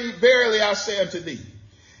 verily, verily, I say unto thee,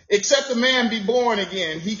 except a man be born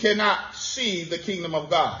again, he cannot see the kingdom of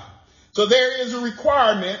God. So there is a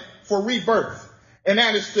requirement for rebirth, and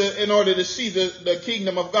that is in order to see the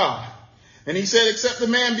kingdom of God. And he said, except a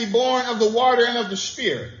man be born of the water and of the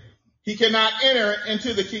Spirit, he cannot enter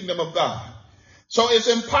into the kingdom of God. So it's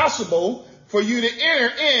impossible for you to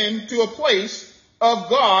enter into a place of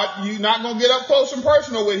God. You're not going to get up close and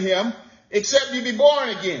personal with him except you be born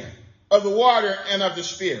again of the water and of the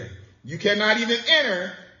Spirit. You cannot even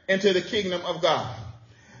enter into the kingdom of God.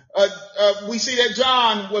 We see that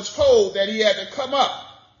John was told that he had to come up,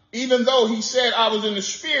 even though he said, I was in the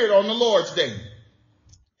Spirit on the Lord's day.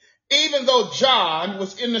 Even though John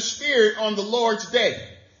was in the Spirit on the Lord's day.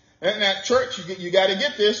 And at church, you got to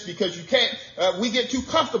get this, because you can't, we get too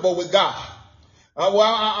comfortable with God.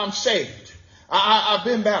 I'm saved. I've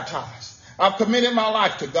been baptized. I've committed my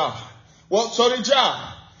life to God. Well, so did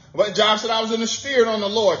John. But John said, I was in the Spirit on the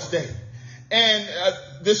Lord's day. And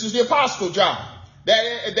this is the Apostle John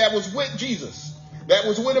that was with Jesus. that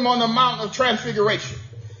was with him on the mountain of transfiguration,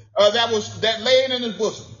 that laid in his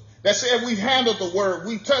bosom, that said, we've handled the word,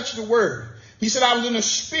 we've touched the word. He said, I was in the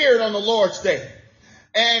spirit on the Lord's day.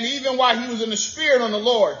 And even while he was in the spirit on the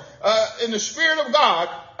Lord, in the spirit of God,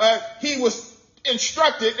 he was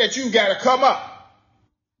instructed that you got to come up.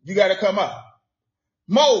 You got to come up.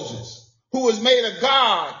 Moses, who was made a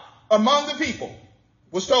God among the people,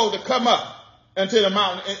 was told to come up into the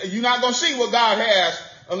mountain. You're not going to see what God has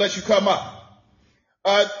unless you come up.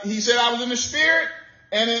 He said, I was in the spirit,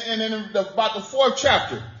 and in about the 4th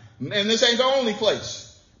chapter, and this ain't the only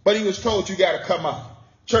place, but he was told you got to come up.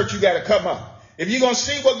 Church, you got to come up. If you're going to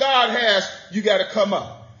see what God has, you got to come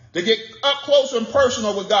up. To get up close and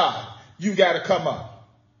personal with God, you got to come up.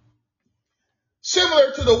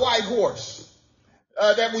 Similar to the white horse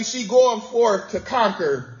that we see going forth to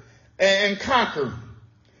conquer and conquer,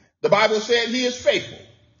 the Bible said he is faithful.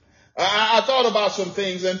 I thought about some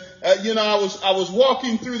things, and I was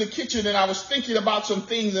walking through the kitchen, and I was thinking about some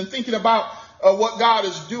things, and thinking about what God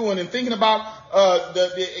is doing, and thinking about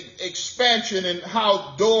the expansion and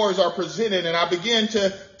how doors are presented. And I began to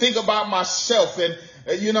think about myself, and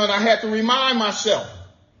and I had to remind myself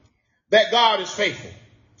that God is faithful,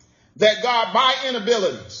 that God, my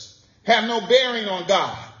inabilities have no bearing on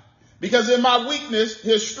God, because in my weakness,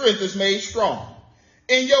 his strength is made strong.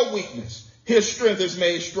 In your weakness, his strength is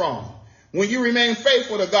made strong. When you remain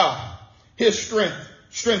faithful to God, his strength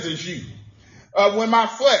strengthens you. When my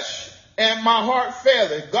flesh and my heart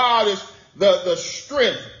faileth, God is the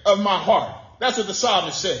strength of my heart. That's what the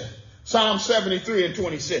psalmist said. Psalm 73 and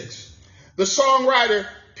 26. The songwriter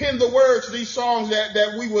penned the words to these songs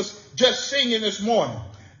that we was just singing this morning.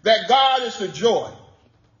 That God is the joy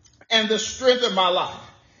and the strength of my life.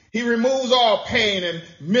 He removes all pain and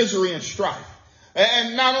misery and strife.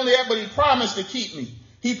 And not only that, but he promised to keep me.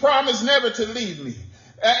 He promised never to leave me.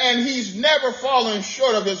 And he's never fallen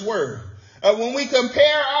short of his word. When we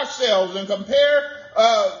compare ourselves and compare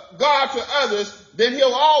God to others, then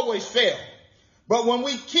he'll always fail. But when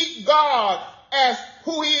we keep God as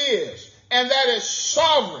who he is, and that is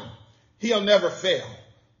sovereign, he'll never fail.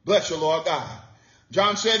 Bless you, Lord God.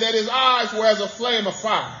 John said that his eyes were as a flame of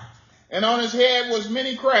fire, and on his head was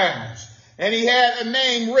many crowns, and he had a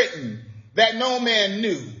name written that no man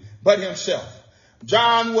knew but himself.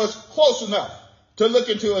 John was close enough to look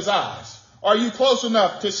into his eyes. Are you close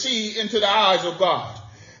enough to see into the eyes of God?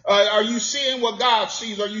 Are you seeing what God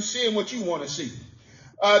sees? Are you seeing what you want to see?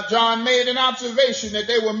 John made an observation that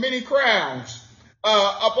there were many crowns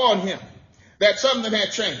upon him, that something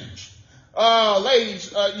had changed.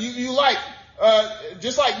 Ladies, you like,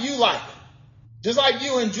 just like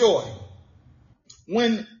you enjoy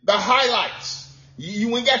when the highlights, you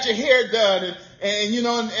went got your hair done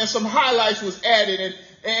and some highlights was added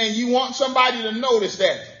and you want somebody to notice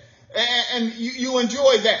that and you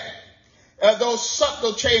enjoy that. Those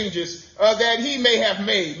subtle changes that he may have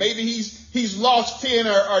made. Maybe he's lost 10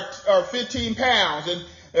 or 15 pounds and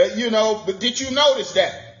but did you notice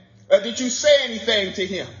that? Did you say anything to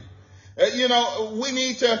him? We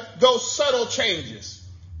need those subtle changes.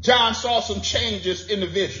 John saw some changes in the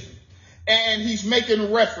vision, and he's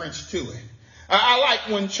making reference to it. I like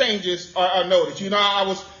when changes are noticed.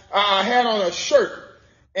 I had on a shirt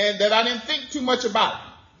and that I didn't think too much about.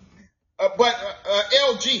 But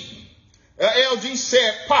LG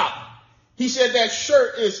said, Pop, he said that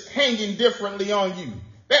shirt is hanging differently on you.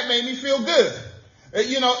 That made me feel good.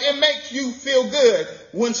 It makes you feel good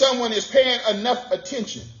when someone is paying enough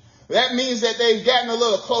attention. That means that they've gotten a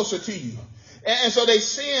little closer to you. And so they're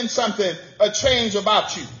seeing something, a change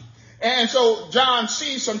about you. And so John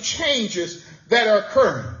sees some changes that are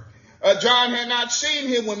occurring. John had not seen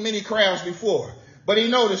him with many crowns before, but he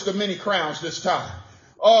noticed the many crowns this time.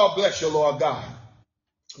 Oh, bless you, Lord God.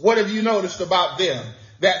 What have you noticed about them,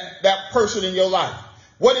 that person in your life?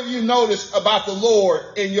 What have you noticed about the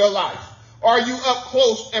Lord in your life? Are you up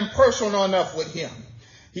close and personal enough with him?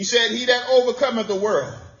 He said, he that overcometh the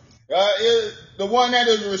world, is the one that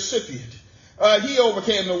is a recipient. He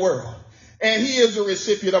overcame the world, and he is a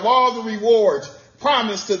recipient of all the rewards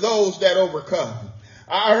promised to those that overcome.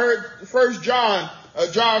 I heard 1 John,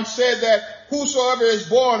 John said that whosoever is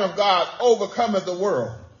born of God overcometh the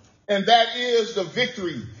world. And that is the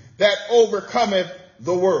victory that overcometh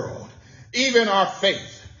the world. Even our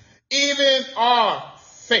faith. Even our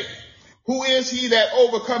faith. Who is he that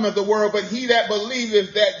overcometh the world, but he that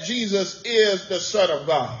believeth that Jesus is the Son of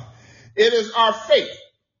God? It is our faith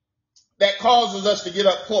that causes us to get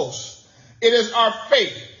up close. It is our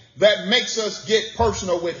faith that makes us get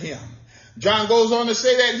personal with him. John goes on to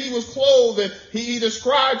say that he was clothed, and he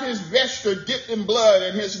described his vesture dipped in blood,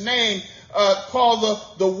 and his name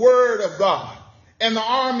called the Word of God. and the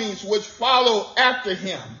armies which followed after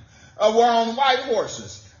him were on white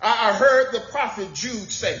horses. I heard the prophet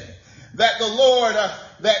Jude say that the Lord,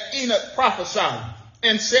 that Enoch prophesied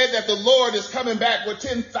and said that the Lord is coming back with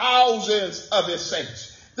 10,000s of his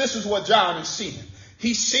saints. This is what John is seeing.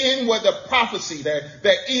 He's seeing what the prophecy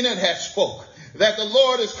that Enoch had spoke, that the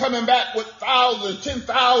Lord is coming back with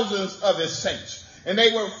 10,000s of his saints. And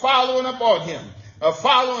they were following upon him,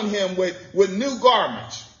 with new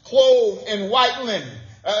garments, clothed in white linen.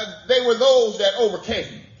 They were those that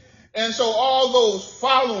overcame. And so all those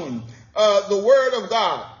following the word of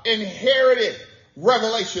God inherited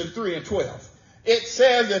Revelation 3 and 12. It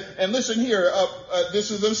says that, and listen here, this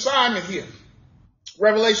is an assignment here.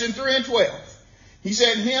 Revelation 3 and 12. He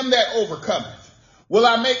said, him that overcometh will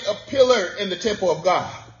I make a pillar in the temple of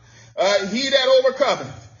God. He that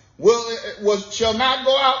overcometh shall not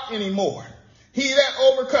go out anymore. He that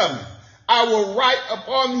overcometh, I will write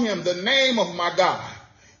upon him the name of my God.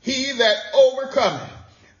 He that overcometh,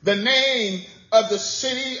 the name of the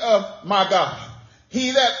city of my God.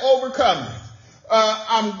 He that overcometh,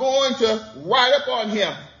 I'm going to write upon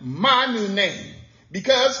him my new name,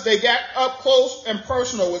 because they got up close and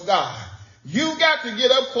personal with God. You got to get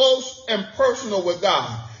up close and personal with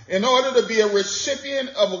God in order to be a recipient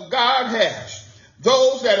of what God has.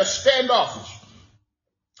 Those that are standoffish,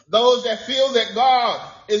 those that feel that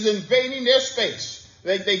God is invading their space,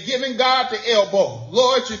 they're giving God the elbow.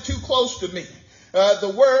 Lord, you're too close to me.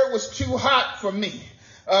 The word was too hot for me.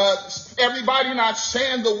 Everybody not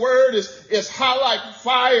saying the word is hot like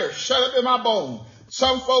fire, shut up in my bone.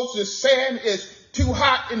 Some folks is saying it's too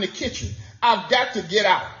hot in the kitchen. I've got to get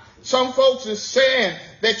out. Some folks is saying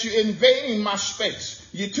that you're invading my space.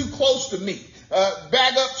 You're too close to me.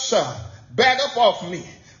 Back up, son. Back up off me.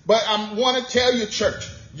 But I want to tell you, church,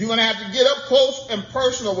 you're going to have to get up close and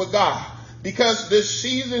personal with God, because this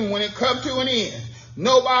season, when it comes to an end,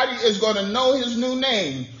 nobody is going to know his new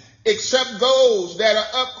name except those that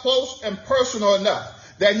are up close and personal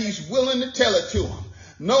enough that he's willing to tell it to them.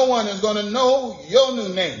 No one is going to know your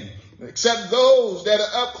new name except those that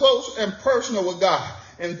are up close and personal with God,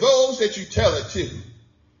 and those that you tell it to.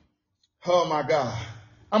 Oh my God.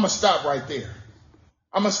 I'm going to stop right there.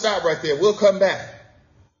 We'll come back.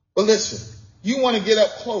 But listen, you want to get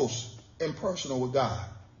up close and personal with God.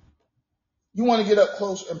 You want to get up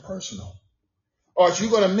close and personal, or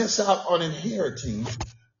you're going to miss out on inheriting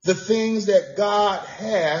the things that God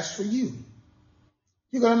has for you.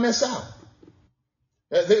 You're going to miss out.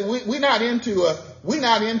 We're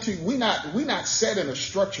not set in a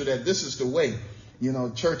structure that this is the way,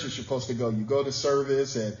 church is supposed to go. You go to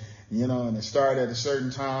service and it start at a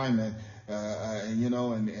certain time and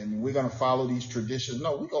we're going to follow these traditions.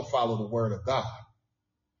 No, we're going to follow the word of God.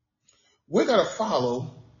 We're going to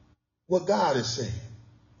follow what God is saying.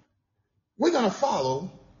 We're going to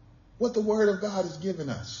follow what the word of God has given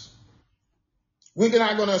us. We're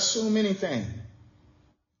not going to assume anything,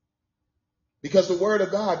 because the word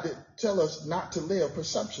of God tell us not to live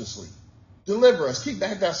presumptuously. Deliver us. Keep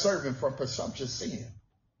back thy servant from presumptuous sin.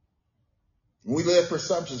 When we live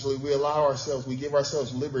presumptuously, we give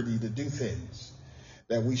ourselves liberty to do things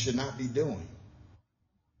that we should not be doing.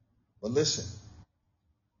 But listen,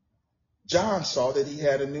 John saw that he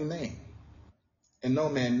had a new name, and no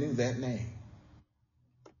man knew that name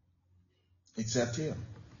except him.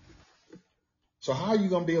 So how are you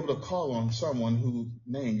going to be able to call on someone whose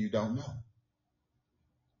name you don't know?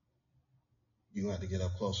 You have to get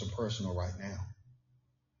up close and personal right now.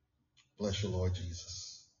 Bless you, Lord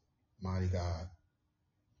Jesus, mighty God.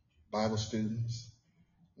 Bible students,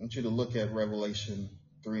 I want you to look at Revelation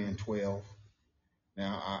 3 and 12.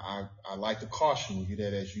 Now, I like to caution you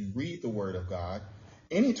that as you read the word of God,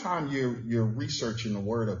 anytime you're researching the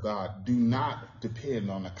word of God, do not depend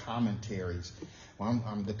on the commentaries. Well,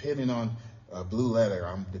 I'm depending on Blue Letter.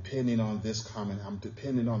 I'm depending on this comment. I'm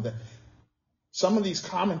depending on that. Some of these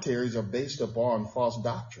commentaries are based upon false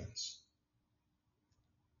doctrines.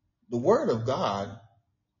 The word of God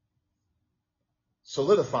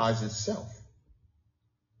solidifies itself.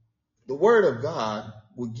 The word of God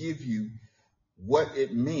will give you what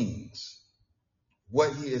it means,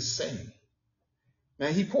 what he is saying. Now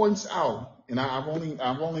he points out, and I've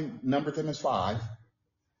only numbered them as 5.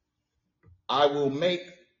 I will make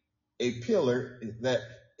a pillar that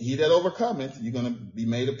he that overcometh, you're going to be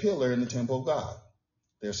made a pillar in the temple of God.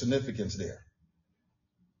 There's significance there.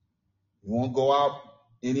 You won't go out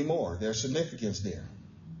anymore. There's significance there.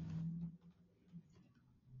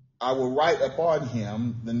 I will write upon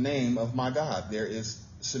him the name of my God. There is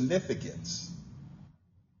significance.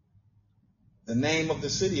 The name of the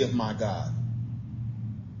city of my God.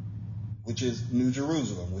 which is New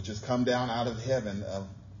Jerusalem, which has come down out of heaven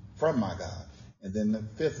from my God. And then the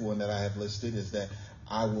fifth one that I have listed is that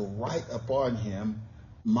I will write upon him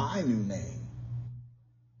my new name.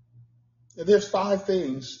 There's 5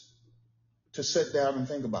 things to sit down and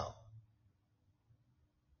think about.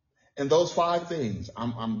 And those 5 things,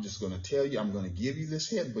 I'm just going to tell you, I'm going to give you this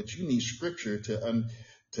hint, but you need scripture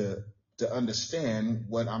to understand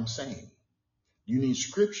what I'm saying. You need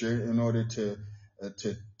scripture in order to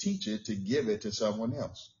teach it, to give it to someone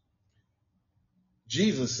else.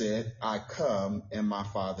 Jesus said, I come in my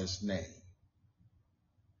Father's name.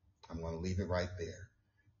 I'm going to leave it right there.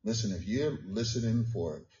 Listen, if you're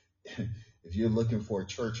looking for a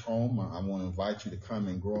church home, I want to invite you to come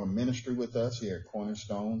and grow in ministry with us here at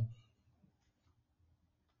Cornerstone,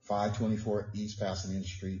 524 East Pasadena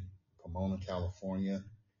Street, Pomona, California,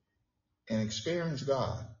 and experience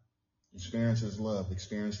God, experience his love,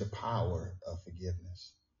 experience the power of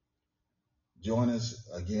forgiveness. Join us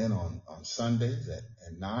again on Sundays at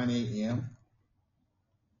 9 a.m.,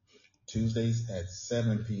 Tuesdays at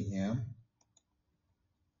 7 p.m.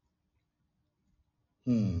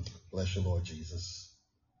 Bless you, Lord Jesus.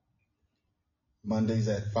 Mondays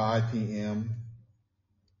at 5 p.m.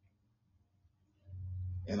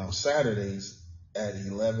 and on Saturdays at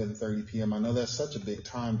 11:30 p.m. I know that's such a big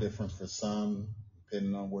time difference for some,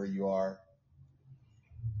 depending on where you are.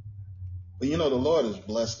 But the Lord has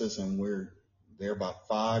blessed us, and there are about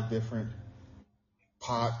 5 different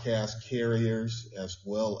podcast carriers, as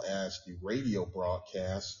well as the radio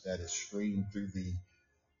broadcast that is streamed through the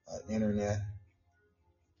internet.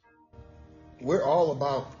 We're all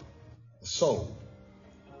about the soul.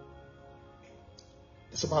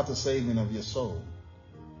 It's about the saving of your soul.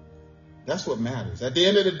 That's what matters. At the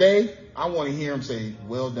end of the day, I want to hear him say,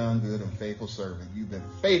 well done, good and faithful servant. You've been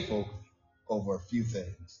faithful over a few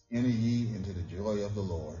things. Enter ye into the joy of the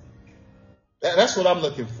Lord. That's what I'm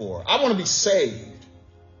looking for. I want to be saved.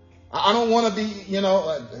 I don't want to be,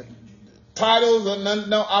 titles.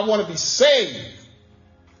 No, I want to be saved.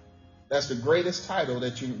 That's the greatest title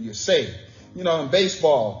that you're saved. In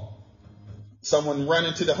baseball, someone run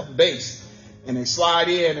into the base and they slide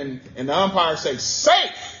in and the umpire say,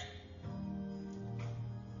 safe.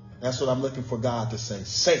 That's what I'm looking for God to say.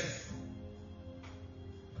 Safe.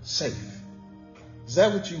 Safe. Is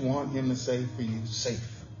that what you want him to say for you?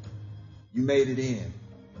 Safe. You made it in.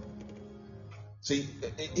 See,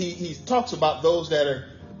 he talks about those that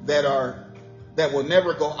will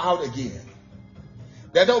never go out again.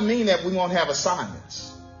 That don't mean that we won't have assignments.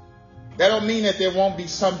 That don't mean that there won't be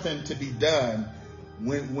something to be done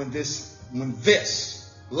when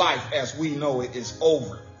this life as we know it is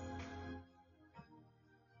over.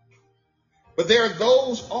 But there are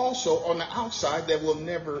those also on the outside that will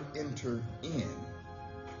never enter in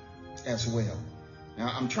as well.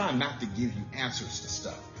 Now, I'm trying not to give you answers to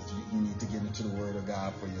stuff, because you need to get into the Word of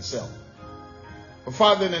God for yourself. But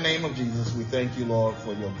Father, in the name of Jesus, we thank you, Lord,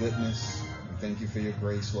 for your goodness. We thank you for your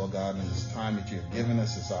grace, Lord God, in this time that you have given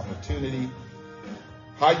us, this opportunity.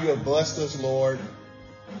 How you have blessed us, Lord,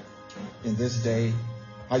 in this day.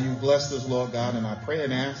 How you blessed us, Lord God, and I pray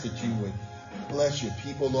and ask that you would bless your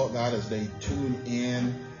people, Lord God, as they tune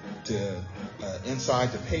in to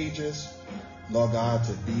Inside the Pages, Lord God,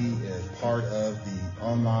 to be as part of the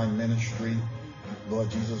online ministry. Lord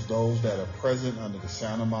Jesus, those that are present under the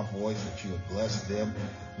sound of my voice, that you would bless them,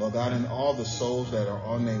 Lord God, and all the souls that are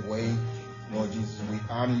on their way. Lord Jesus, we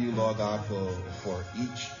honor you, Lord God, for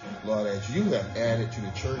each, Lord, as you have added to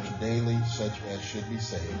the church daily, such as should be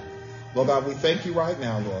saved. Lord God, we thank you right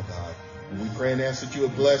now, Lord God. And we pray and ask that you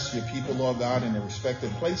would bless your people, Lord God, in their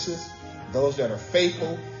respective places. Those that are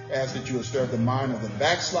faithful, ask that you would stir up the mind of the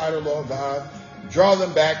backslider, Lord God. Draw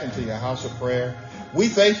them back into your house of prayer. We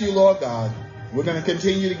thank you, Lord God. We're going to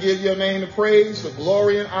continue to give your name the praise, the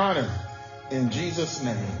glory, and honor in Jesus'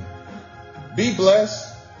 name. Be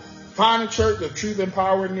blessed. Find a church of truth and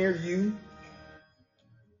power near you.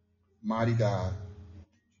 Mighty God,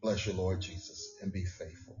 bless you, Lord Jesus, and be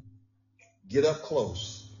faithful. Get up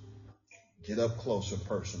close. Get up close and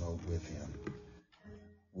personal with him.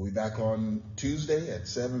 We'll be back on Tuesday at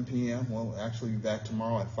 7 p.m. We'll actually be back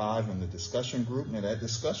tomorrow at 5 in the discussion group. Now, that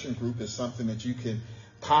discussion group is something that you can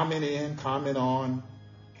comment on,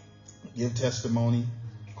 give testimony,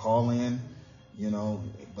 call in,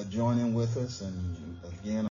 but join in with us. And again,